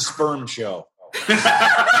Howard Sperm Show.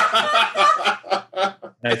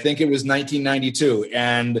 And I think it was 1992.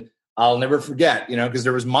 And I'll never forget, because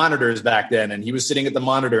there was monitors back then. And he was sitting at the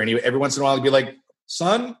monitor. And every once in a while, he'd be like,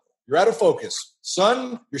 son, you're out of focus.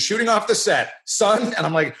 Son, you're shooting off the set. Son, and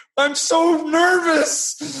I'm like, I'm so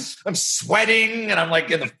nervous. I'm sweating, and I'm like,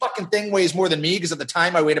 and the fucking thing weighs more than me because at the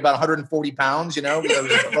time I weighed about 140 pounds, because I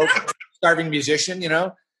was a broke, starving musician,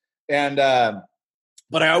 And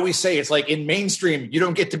but I always say it's like in mainstream, you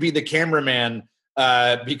don't get to be the cameraman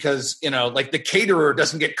because like the caterer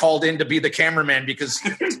doesn't get called in to be the cameraman because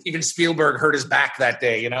Steven Spielberg hurt his back that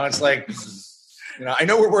day. It's like. I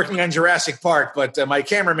know we're working on Jurassic Park, but my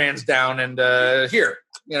cameraman's down, and here,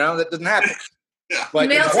 that doesn't happen. But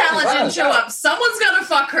male talent didn't show up. Someone's gonna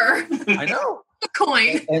fuck her. I know.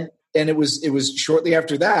 Coin. And it was shortly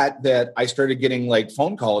after that I started getting like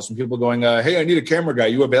phone calls from people going, "Hey, I need a camera guy.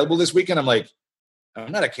 You available this weekend?" I'm like,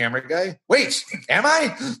 "I'm not a camera guy." Wait, am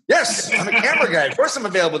I? Yes, I'm a camera guy. Of course, I'm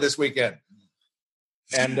available this weekend.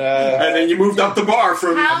 And then you moved up the bar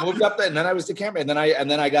from. I moved up, and then I was the camera, and then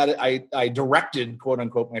I got it. I directed, quote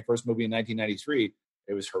unquote, my first movie in 1993.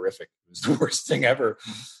 It was horrific. It was the worst thing ever.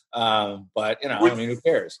 But who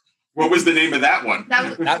cares? What was the name of that one?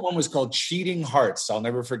 That one was called Cheating Hearts. I'll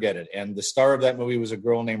never forget it. And the star of that movie was a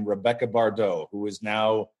girl named Rebecca Bardot, who is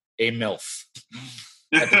now a MILF.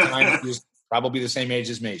 At the time, she was probably the same age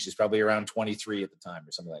as me. She's probably around 23 at the time,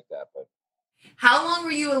 or something like that. But. How long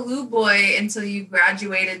were you a lube boy until you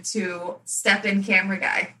graduated to step in camera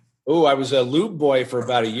guy? Oh, I was a lube boy for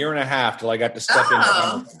about 1.5 years till I got to step in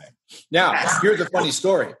camera guy. Now, here's a funny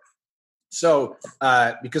story. So,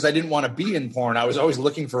 because I didn't want to be in porn, I was always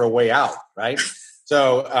looking for a way out, right?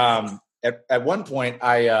 So, at one point,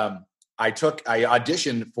 I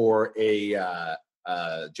auditioned for a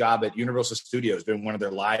job at Universal Studios doing one of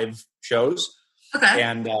their live shows. Okay.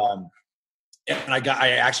 And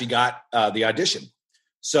I actually got the audition.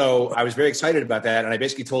 So I was very excited about that. And I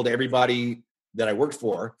basically told everybody that I worked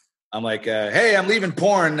for, I'm like, hey, I'm leaving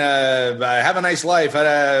porn. Have a nice life.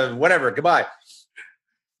 Whatever. Goodbye.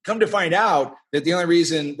 Come to find out that the only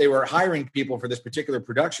reason they were hiring people for this particular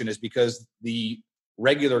production is because the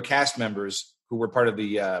regular cast members who were part of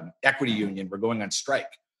the equity union were going on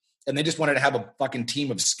strike. And they just wanted to have a fucking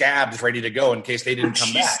team of scabs ready to go in case they didn't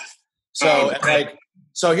come back.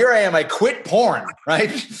 So here I am. I quit porn,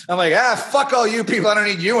 right? I'm like, fuck all you people. I don't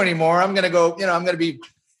need you anymore. I'm going to go, I'm going to be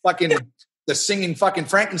fucking the singing fucking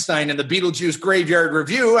Frankenstein in the Beetlejuice Graveyard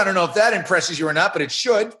Review. I don't know if that impresses you or not, but it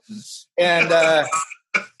should. And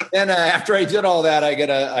then after I did all that, I get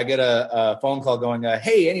a phone call going,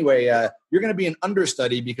 hey, anyway, you're going to be an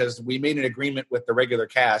understudy because we made an agreement with the regular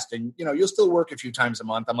cast and, you'll still work a few times a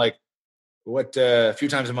month. I'm like, what, a few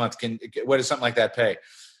times a month? What does something like that pay?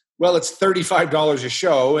 Well, it's $35 a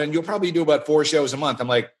show, and you'll probably do about 4 shows a month. I'm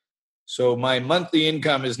like, so my monthly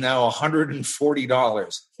income is now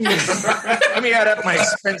 $140. Let me add up my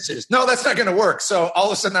expenses. No, that's not going to work. So all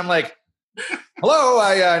of a sudden, I'm like, hello,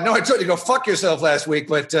 I know I told you to go fuck yourself last week,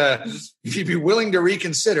 but if you'd be willing to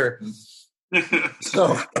reconsider.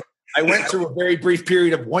 So I went through a very brief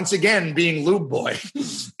period of once again being lube boy.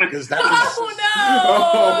 Because that was,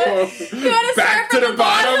 you had to back to the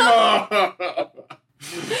bottom.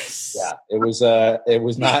 Yeah, it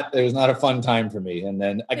was not a fun time for me. And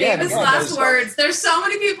then again, last words. There's so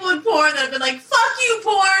many people in porn that have been like, "Fuck you,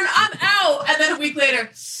 porn, I'm out," and then a week later.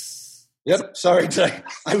 Yep. Sorry,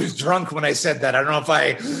 I was drunk when I said that. I don't know if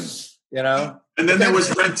I, And then there was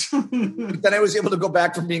rent. Then I was able to go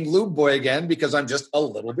back from being lube boy again because I'm just a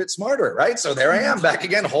little bit smarter, right? So there I am back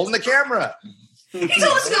again, holding the camera. He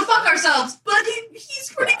told us to go fuck ourselves, but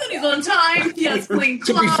he's pretty good. He's on time. He has clean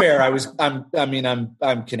To be fair,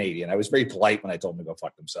 I'm Canadian. I was very polite when I told them to go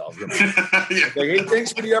fuck themselves. Yeah. Like, hey,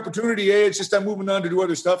 thanks for the opportunity. It's just I'm moving on to do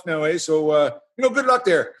other stuff now. So good luck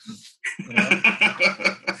there.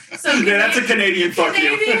 So yeah, that's a Canadian fuck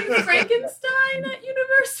you. Canadian Frankenstein at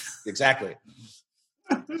Universal. Exactly.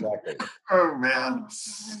 Oh man.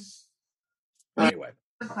 Anyway.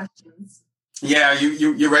 Questions. Yeah,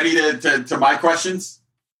 you ready to my questions?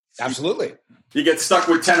 Absolutely. You get stuck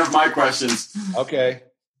with 10 of my questions. Okay.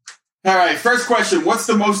 All right, first question. What's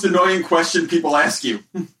the most annoying question people ask you?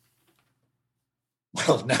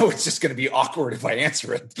 Well, now it's just going to be awkward if I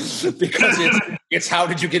answer it because it's how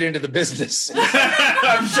did you get into the business?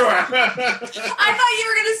 I'm sure. I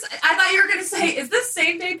thought you were gonna say, is this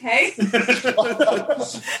same day pay?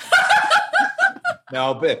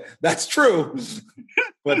 No, but that's true.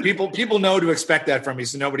 But people know to expect that from me,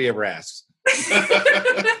 so nobody ever asks.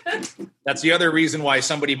 That's the other reason why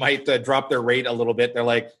somebody might drop their rate a little bit. They're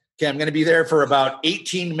like, okay, I'm going to be there for about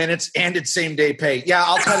 18 minutes and it's same day pay. Yeah,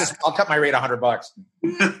 I'll cut my rate $100.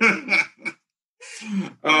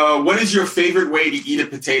 What is your favorite way to eat a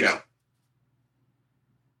potato?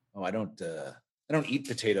 Oh, I don't eat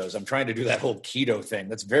potatoes. I'm trying to do that whole keto thing.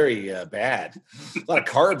 That's very bad. A lot of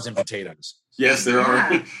carbs in potatoes. Yes, there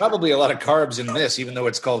are. Probably a lot of carbs in this, even though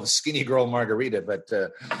it's called Skinny Girl Margarita. But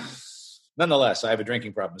nonetheless, I have a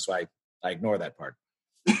drinking problem, so I ignore that part.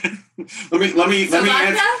 Let me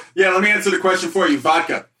answer the question for you.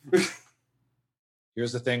 Vodka.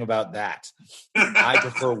 Here's the thing about that. I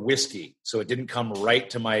prefer whiskey, so it didn't come right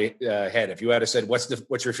to my head. If you had said, what's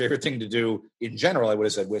your favorite thing to do in general, I would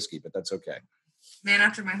have said whiskey, but that's okay. Man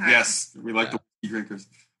after my heart. Yes, we like the whiskey drinkers.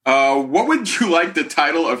 What would you like the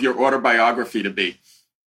title of your autobiography to be?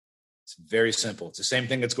 It's very simple. It's the same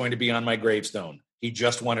thing that's going to be on my gravestone. He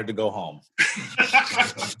just wanted to go home.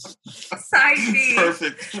 Side B.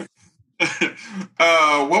 Perfect.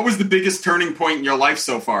 What was the biggest turning point in your life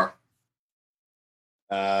so far?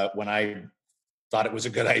 When I thought it was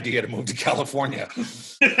a good idea to move to California.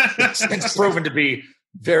 It's proven to be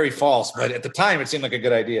very false, but at the time it seemed like a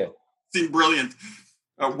good idea. Seemed brilliant.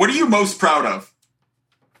 What are you most proud of?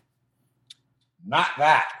 Not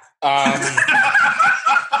that.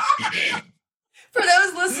 For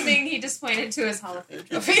those listening, he just pointed to his Hall of Fame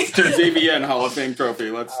trophy. To JVN Hall of Fame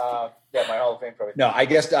trophy. Let's. Yeah, my Hall of Fame trophy. No, I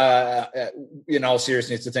guess in all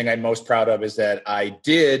seriousness, the thing I'm most proud of is that I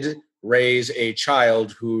did raise a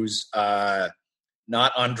child who's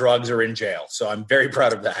not on drugs or in jail. So I'm very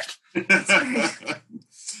proud of that.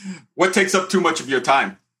 What takes up too much of your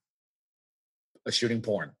time? Shooting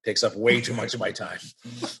porn takes up way too much of my time.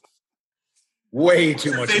 Way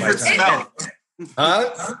too much of my Favorite time. smell?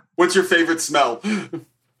 Huh? What's your favorite smell?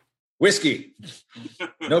 Whiskey.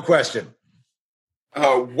 No question.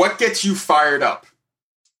 What gets you fired up?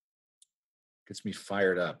 Gets me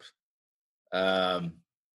fired up.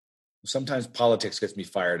 Sometimes politics gets me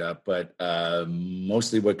fired up, but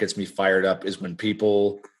mostly what gets me fired up is when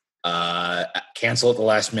people cancel at the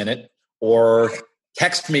last minute or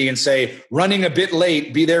text me and say, running a bit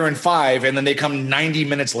late, be there in 5, and then they come 90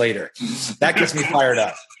 minutes later. That gets me fired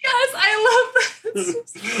up. Yes, I love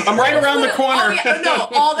that. I'm right around the corner. Oh, yeah, no,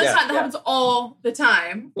 all the Yeah, time. That yeah. happens all the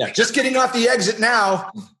time. Yeah, just getting off the exit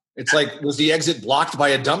now. It's like, was the exit blocked by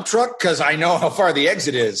a dump truck? Because I know how far the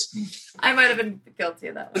exit is. I might have been guilty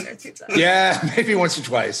of that one or two times. Yeah, maybe once or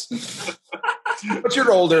twice. But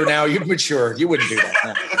you're older now. You've matured. You wouldn't do that. No.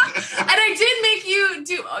 And I did make you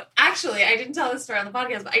do, actually, I didn't tell this story on the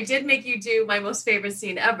podcast, but I did make you do my most favorite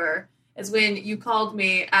scene ever, is when you called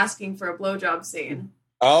me asking for a blowjob scene.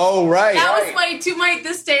 Oh, right. That was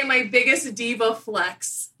this day, my biggest diva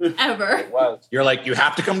flex ever. Wow. You're like, you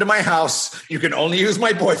have to come to my house. You can only use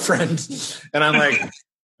my boyfriend. And I'm like,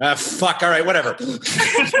 fuck, all right, whatever.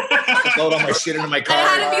 I load all my shit into my car.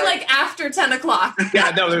 And it had to be like after 10 o'clock.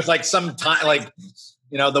 Yeah, no, there's like some time, like,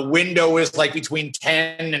 the window is like between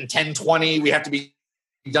 10 and 10:20. We have to be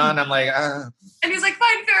done. I'm like, And he's like,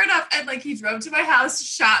 fine, fair enough. And like, he drove to my house,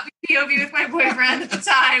 shot me POV with my boyfriend at the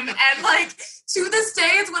time. And like, to this day,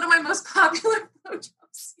 it's one of my most popular blowjob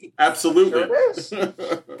scenes. Absolutely.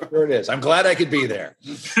 Sure it is. I'm glad I could be there.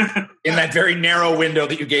 In that very narrow window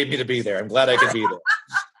that you gave me to be there. I'm glad I could be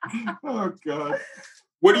there. Oh, God.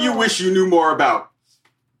 What do you wish you knew more about?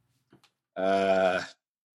 The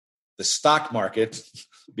stock market,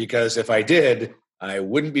 because if I did, I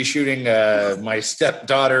wouldn't be shooting my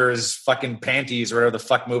stepdaughter's fucking panties or whatever the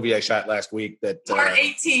fuck movie I shot last week. Part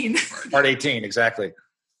 18. Part 18, exactly.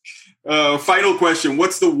 Final question.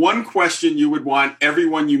 What's the one question you would want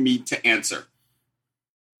everyone you meet to answer?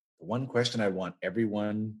 The one question I want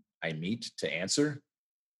everyone I meet to answer?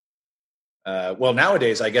 Well,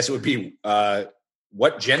 nowadays, I guess it would be,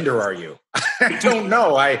 what gender are you? I don't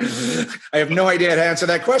know. I have no idea how to answer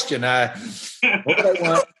that question. What would I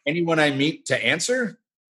want anyone I meet to answer?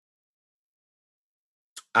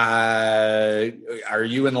 Are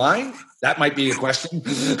you in line? That might be a question.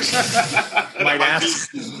 Might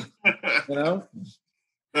ask. Oh,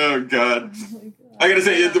 God. I got to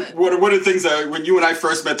say, one of the things when you and I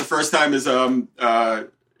first met the first time is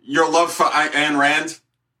your love for Ayn Rand.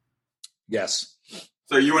 Yes.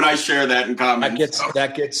 So you and I share that in common.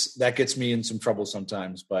 That gets me in some trouble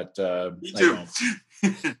sometimes, but me too.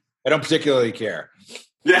 I don't particularly care.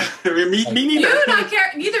 Yeah, I mean, me neither. You not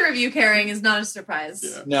care. Neither of you caring is not a surprise.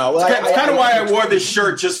 Yeah. No, well, It's kind of why I wore this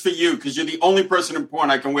shirt just for you, because you're the only person in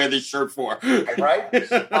porn I can wear this shirt for. Right?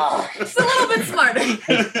 It's a little bit smarter.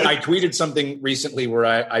 I tweeted something recently where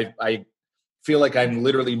I feel like I'm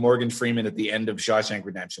literally Morgan Freeman at the end of Shawshank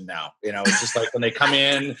Redemption now. You know, it's just like when they come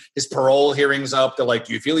in, his parole hearing's up, they're like,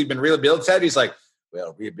 do you feel you've been rehabilitated? He's like,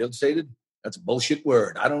 well, rehabilitated? That's a bullshit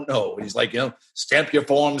word. I don't know. And he's like, stamp your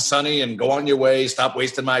form, Sonny, and go on your way. Stop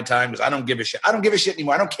wasting my time because I don't give a shit. I don't give a shit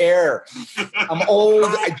anymore. I don't care. I'm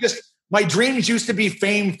old. My dreams used to be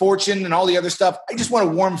fame, fortune, and all the other stuff. I just want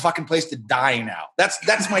a warm fucking place to die now.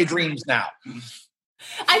 That's my dreams now.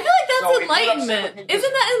 I feel like that's enlightenment.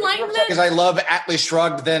 Isn't that enlightenment? Because I love Atlas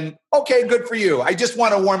Shrugged, then okay, good for you. I just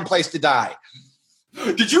want a warm place to die.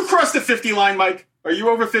 Did you cross the 50 line, Mike? Are you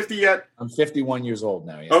over 50 yet? I'm 51 years old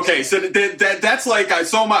now. Yes. Okay, so that's like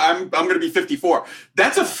I'm going to be 54.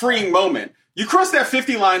 That's a freeing moment. You cross that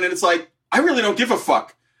 50 line, and it's like I really don't give a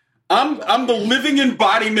fuck. I'm the living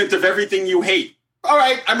embodiment of everything you hate. All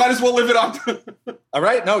right, I might as well live it up. All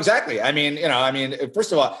right, no, exactly. I mean,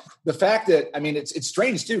 first of all, the fact that it's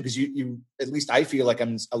strange too because you at least I feel like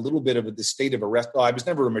I'm a little bit of the state of arrest. Well, I was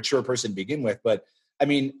never a mature person to begin with, but I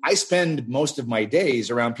mean, I spend most of my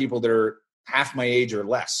days around people that are half my age or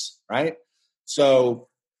less, right? So,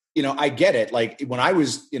 I get it. Like when I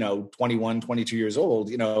was, 21, 22 years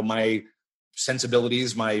old, my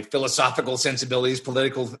sensibilities, my philosophical sensibilities,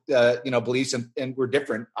 political, beliefs and were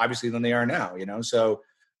different, obviously, than they are now, So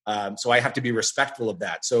I have to be respectful of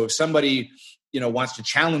that. So if somebody, wants to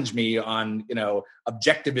challenge me on,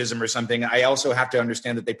 objectivism or something, I also have to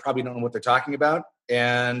understand that they probably don't know what they're talking about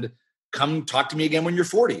and come talk to me again when you're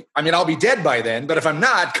 40. I mean, I'll be dead by then, but if I'm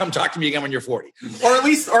not, come talk to me again when you're 40. Or at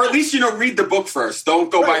least, read the book first.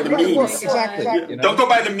 Don't go by the memes. Exactly. Don't go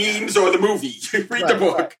by the memes or the movie. Read the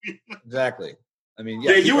book. Exactly. I mean,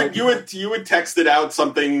 yeah, you had texted out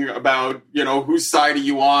something about, whose side are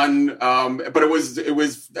you on? But it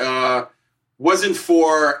wasn't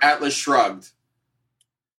for Atlas Shrugged.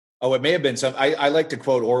 Oh, it may have been some. I like to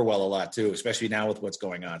quote Orwell a lot too, especially now with what's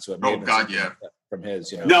going on. So it may have been from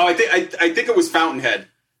his. No, I think it was Fountainhead.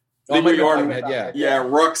 Fountainhead, yeah,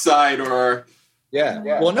 Rook's side or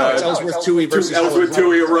Well, no, it's Ellsworth Toohey versus Ellsworth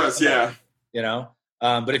Toohey or Russ. Yeah,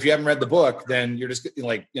 but if you haven't read the book, then you're just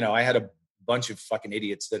like I had a bunch of fucking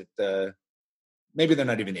idiots that maybe they're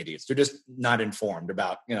not even idiots. They're just not informed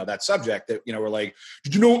about that subject. That were like,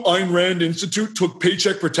 did you know Ayn Rand Institute took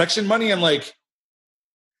paycheck protection money? I'm like.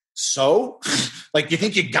 So, you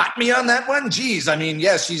think you got me on that one? Geez, I mean,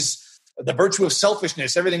 yes, she's the virtue of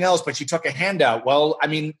selfishness, everything else, but she took a handout. Well, I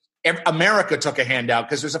mean, America took a handout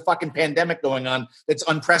because there's a fucking pandemic going on that's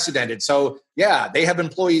unprecedented. So, yeah, they have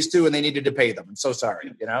employees too, and they needed to pay them. I'm so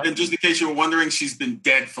sorry, And just in case you were wondering, she's been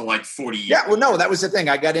dead for like 40 years. Yeah, well, no, that was the thing.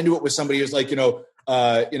 I got into it with somebody who's like,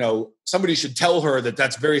 somebody should tell her that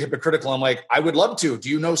that's very hypocritical. I'm like, I would love to. Do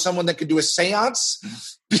you know someone that could do a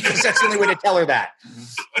seance? Because that's the only way to tell her that.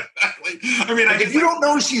 Exactly. I mean, if you don't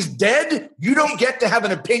know she's dead, you don't get to have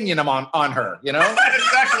an opinion on her,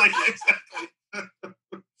 Exactly.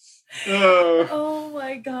 Oh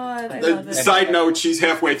my God. I love it. Side note, she's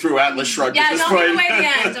halfway through Atlas Shrugged at this don't point. give away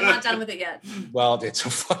the end. I'm not done with it yet. Well, it's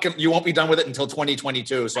you won't be done with it until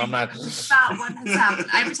 2022, so I'm not. About what has happened.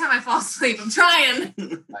 Every time I fall asleep, I'm trying.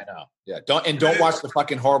 I know. Yeah. Don't watch the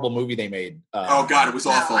fucking horrible movie they made. Oh God, it was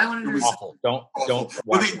awful. It was awful. Don't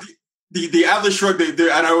watch it. The Atlas Shrugged, and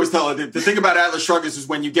I always tell her, the thing about Atlas Shrugged is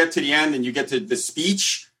when you get to the end and you get to the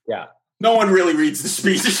speech. Yeah. No one really reads the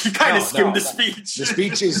speech. You kind of skim the speech. The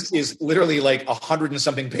speech is literally like 100 and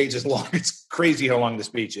something pages long. It's crazy how long the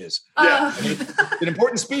speech is. Yeah. I mean, it's an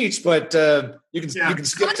important speech, but you can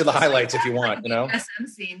skip to the highlights if you want. SM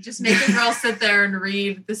scene. Just make a girl sit there and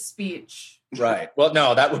read the speech. Right. Well,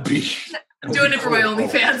 no, that would be. I'm doing it for my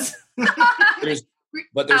OnlyFans. there's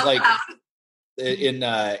like in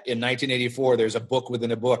 1984, there's a book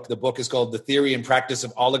within a book. The book is called The Theory and Practice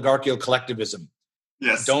of Oligarchical Collectivism.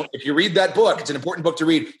 Yes. If you read that book, it's an important book to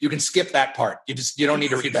read. You can skip that part. You don't need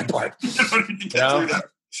to read that part.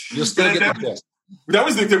 You'll still get the gist. That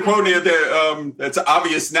was the quote here that's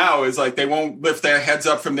obvious now is like they won't lift their heads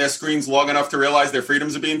up from their screens long enough to realize their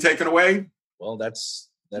freedoms are being taken away. Well, that's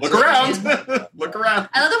look around. Look around.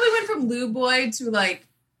 I love that we went from Lou Boy to like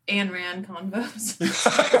Ayn Rand convos.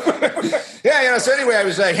 Yeah, so anyway, I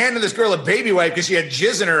was handing this girl a baby wipe because she had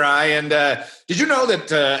jizz in her eye. And did you know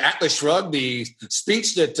that Atlas Shrugged, the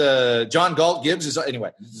speech that John Galt gives is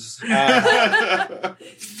anyway. I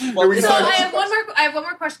have one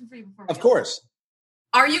more question for you before. Of course.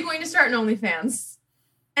 Are you going to start an OnlyFans?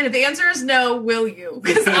 And if the answer is no, will you?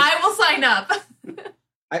 Because I will sign up.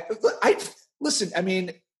 I listen. I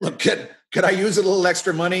mean, look, could I use a little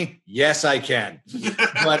extra money? Yes, I can.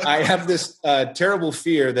 But I have this terrible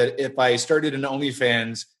fear that if I started an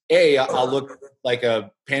OnlyFans, I'll look like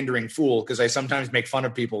a pandering fool because I sometimes make fun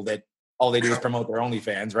of people that all they do is promote their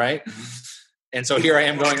OnlyFans, right? And so here I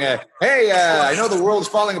am going, hey, I know the world's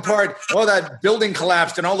falling apart. Oh, that building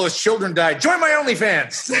collapsed and all those children died. Join my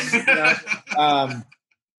OnlyFans.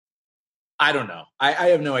 I don't know. I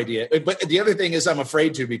have no idea. But the other thing is I'm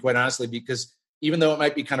afraid to, be quite honestly, because even though it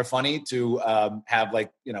might be kind of funny to have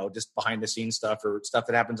like, just behind the scenes stuff or stuff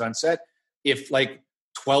that happens on set, if like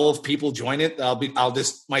 12 people join it,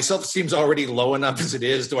 my self-esteem's already low enough as it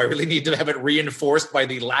is. Do I really need to have it reinforced by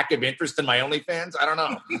the lack of interest in my OnlyFans? I don't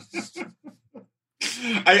know.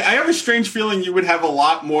 I have a strange feeling you would have a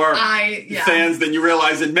lot more fans than you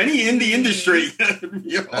realize, and many in the industry. I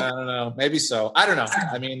don't know. Maybe so. I don't know.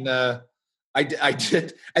 I mean, I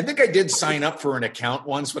think I did sign up for an account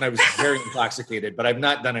once when I was very intoxicated, but I've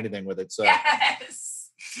not done anything with it. So Yes.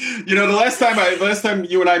 the last time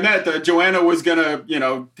you and I met, Joanna was gonna,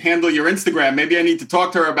 handle your Instagram. Maybe I need to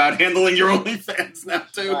talk to her about handling your OnlyFans now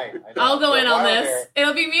too. I'll go in on this.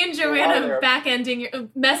 It'll be me and Joanna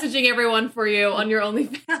messaging everyone for you on your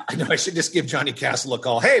OnlyFans. I know. I should just give Johnny Castle a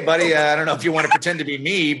call. Hey, buddy, I don't know if you want to pretend to be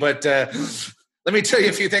me, but let me tell you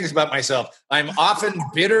a few things about myself. I'm often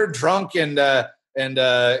bitter, drunk, and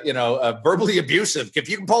verbally abusive. If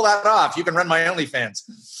you can pull that off, you can run my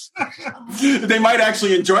OnlyFans. They might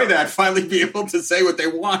actually enjoy that, finally be able to say what they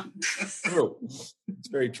want. True. It's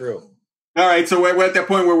very true. All right, so we're at that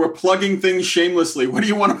point where we're plugging things shamelessly. What do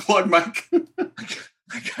you want to plug, Mike? I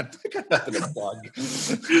got nothing to plug.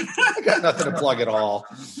 I got nothing to plug at all.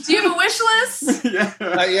 Do you have a wish list?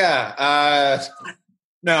 Yeah.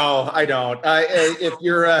 No, I don't.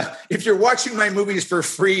 If you're watching my movies for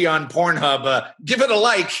free on Pornhub, give it a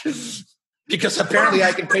like. Because apparently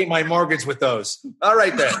I can pay my mortgage with those. All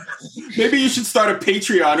right, then. Maybe you should start a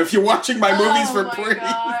Patreon if you're watching my movies for free.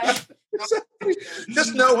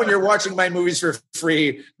 Just know when you're watching my movies for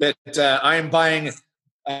free that I am buying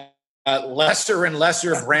lesser and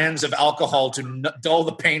lesser brands of alcohol to dull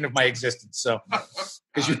the pain of my existence. So,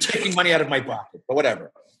 because you're taking money out of my pocket, but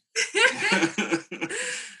whatever.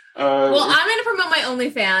 Well, I'm going to promote my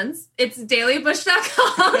OnlyFans. It's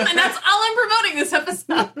dailybush.com, and that's all I'm promoting this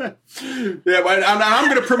episode. Yeah, but I'm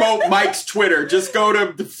going to promote Mike's Twitter. Just go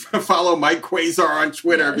to follow Mike Quasar on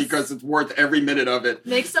Twitter because it's worth every minute of it.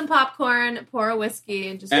 Make some popcorn, pour a whiskey,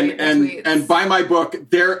 and just read the tweets. And buy my book.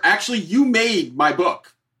 You made my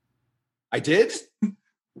book. I did?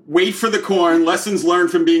 Wait for the Corn, Lessons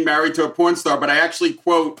Learned from Being Married to a Porn Star, but I actually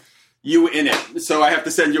quote you in it, so I have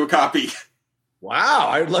to send you a copy. Wow,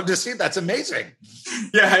 I would love to see it. That's amazing.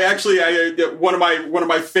 Yeah, one of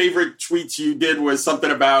my favorite tweets you did was something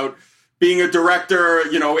about being a director.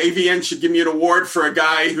 AVN should give me an award for a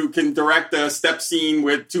guy who can direct a step scene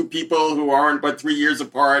with two people who aren't but 3 years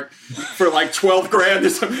apart for like $12,000 or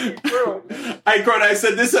something. I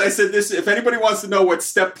said this. If anybody wants to know what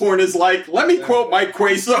step porn is like, let me quote Mike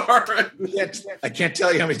Quasar. I can't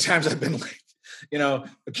tell you how many times I've been like,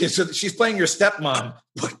 okay, so she's playing your stepmom,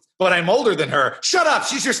 but I'm older than her. Shut up,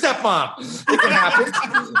 she's your stepmom. It can happen.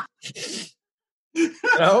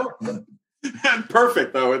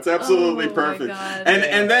 Perfect, though. It's absolutely perfect. God,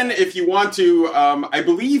 and then if you want to, I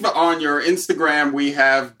believe on your Instagram we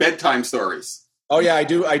have bedtime stories. Oh yeah, I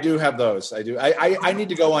do have those. I do. I need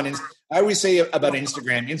to go on. I always say about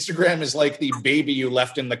Instagram. Instagram is like the baby you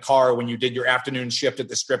left in the car when you did your afternoon shift at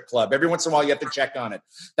the strip club. Every once in a while, you have to check on it.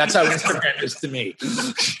 That's how Instagram is to me.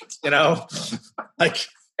 Like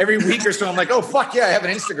every week or so, I'm like, oh fuck yeah, I have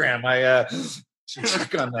an Instagram. I should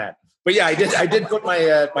check on that. But yeah, I did put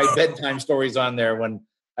my bedtime stories on there when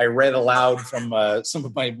I read aloud from some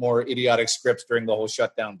of my more idiotic scripts during the whole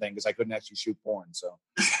shutdown thing because I couldn't actually shoot porn. So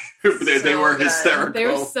they were hysterical. They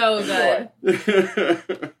were so good.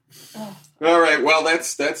 All right, well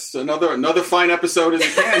that's another fine episode in the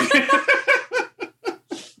can.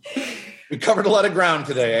 We covered a lot of ground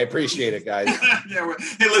today. I appreciate it, guys. Yeah.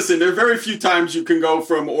 Hey, listen, there are very few times you can go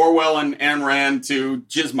from Orwell and Ayn Rand to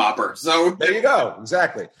Jizz Mopper. So there you go.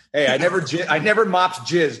 Exactly. Hey, I never mopped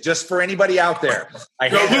jizz. Just for anybody out there,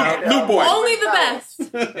 Lou Boy. Only the best.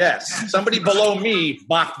 Yes, somebody below me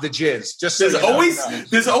mopped the jizz. Just so there's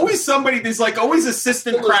always somebody. There's like always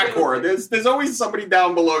assistant crack whore. There's always somebody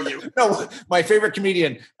down below you. No, my favorite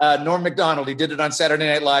comedian, Norm Macdonald. He did it on Saturday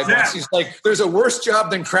Night Live. Yeah. Once. He's like, "There's a worse job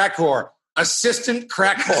than crack whore." Assistant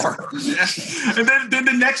crack whore. Yeah. And then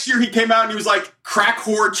the next year he came out and he was like, crack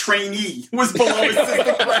whore trainee was below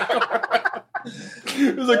assistant crack whore.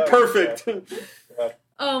 It was like perfect.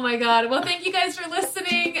 Oh my God. Well, thank you guys for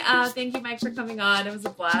listening. Thank you, Mike, for coming on. It was a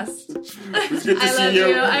blast. It was good to I see love you.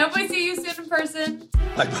 you. I hope I see you soon in person.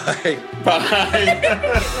 Bye-bye.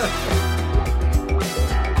 Bye.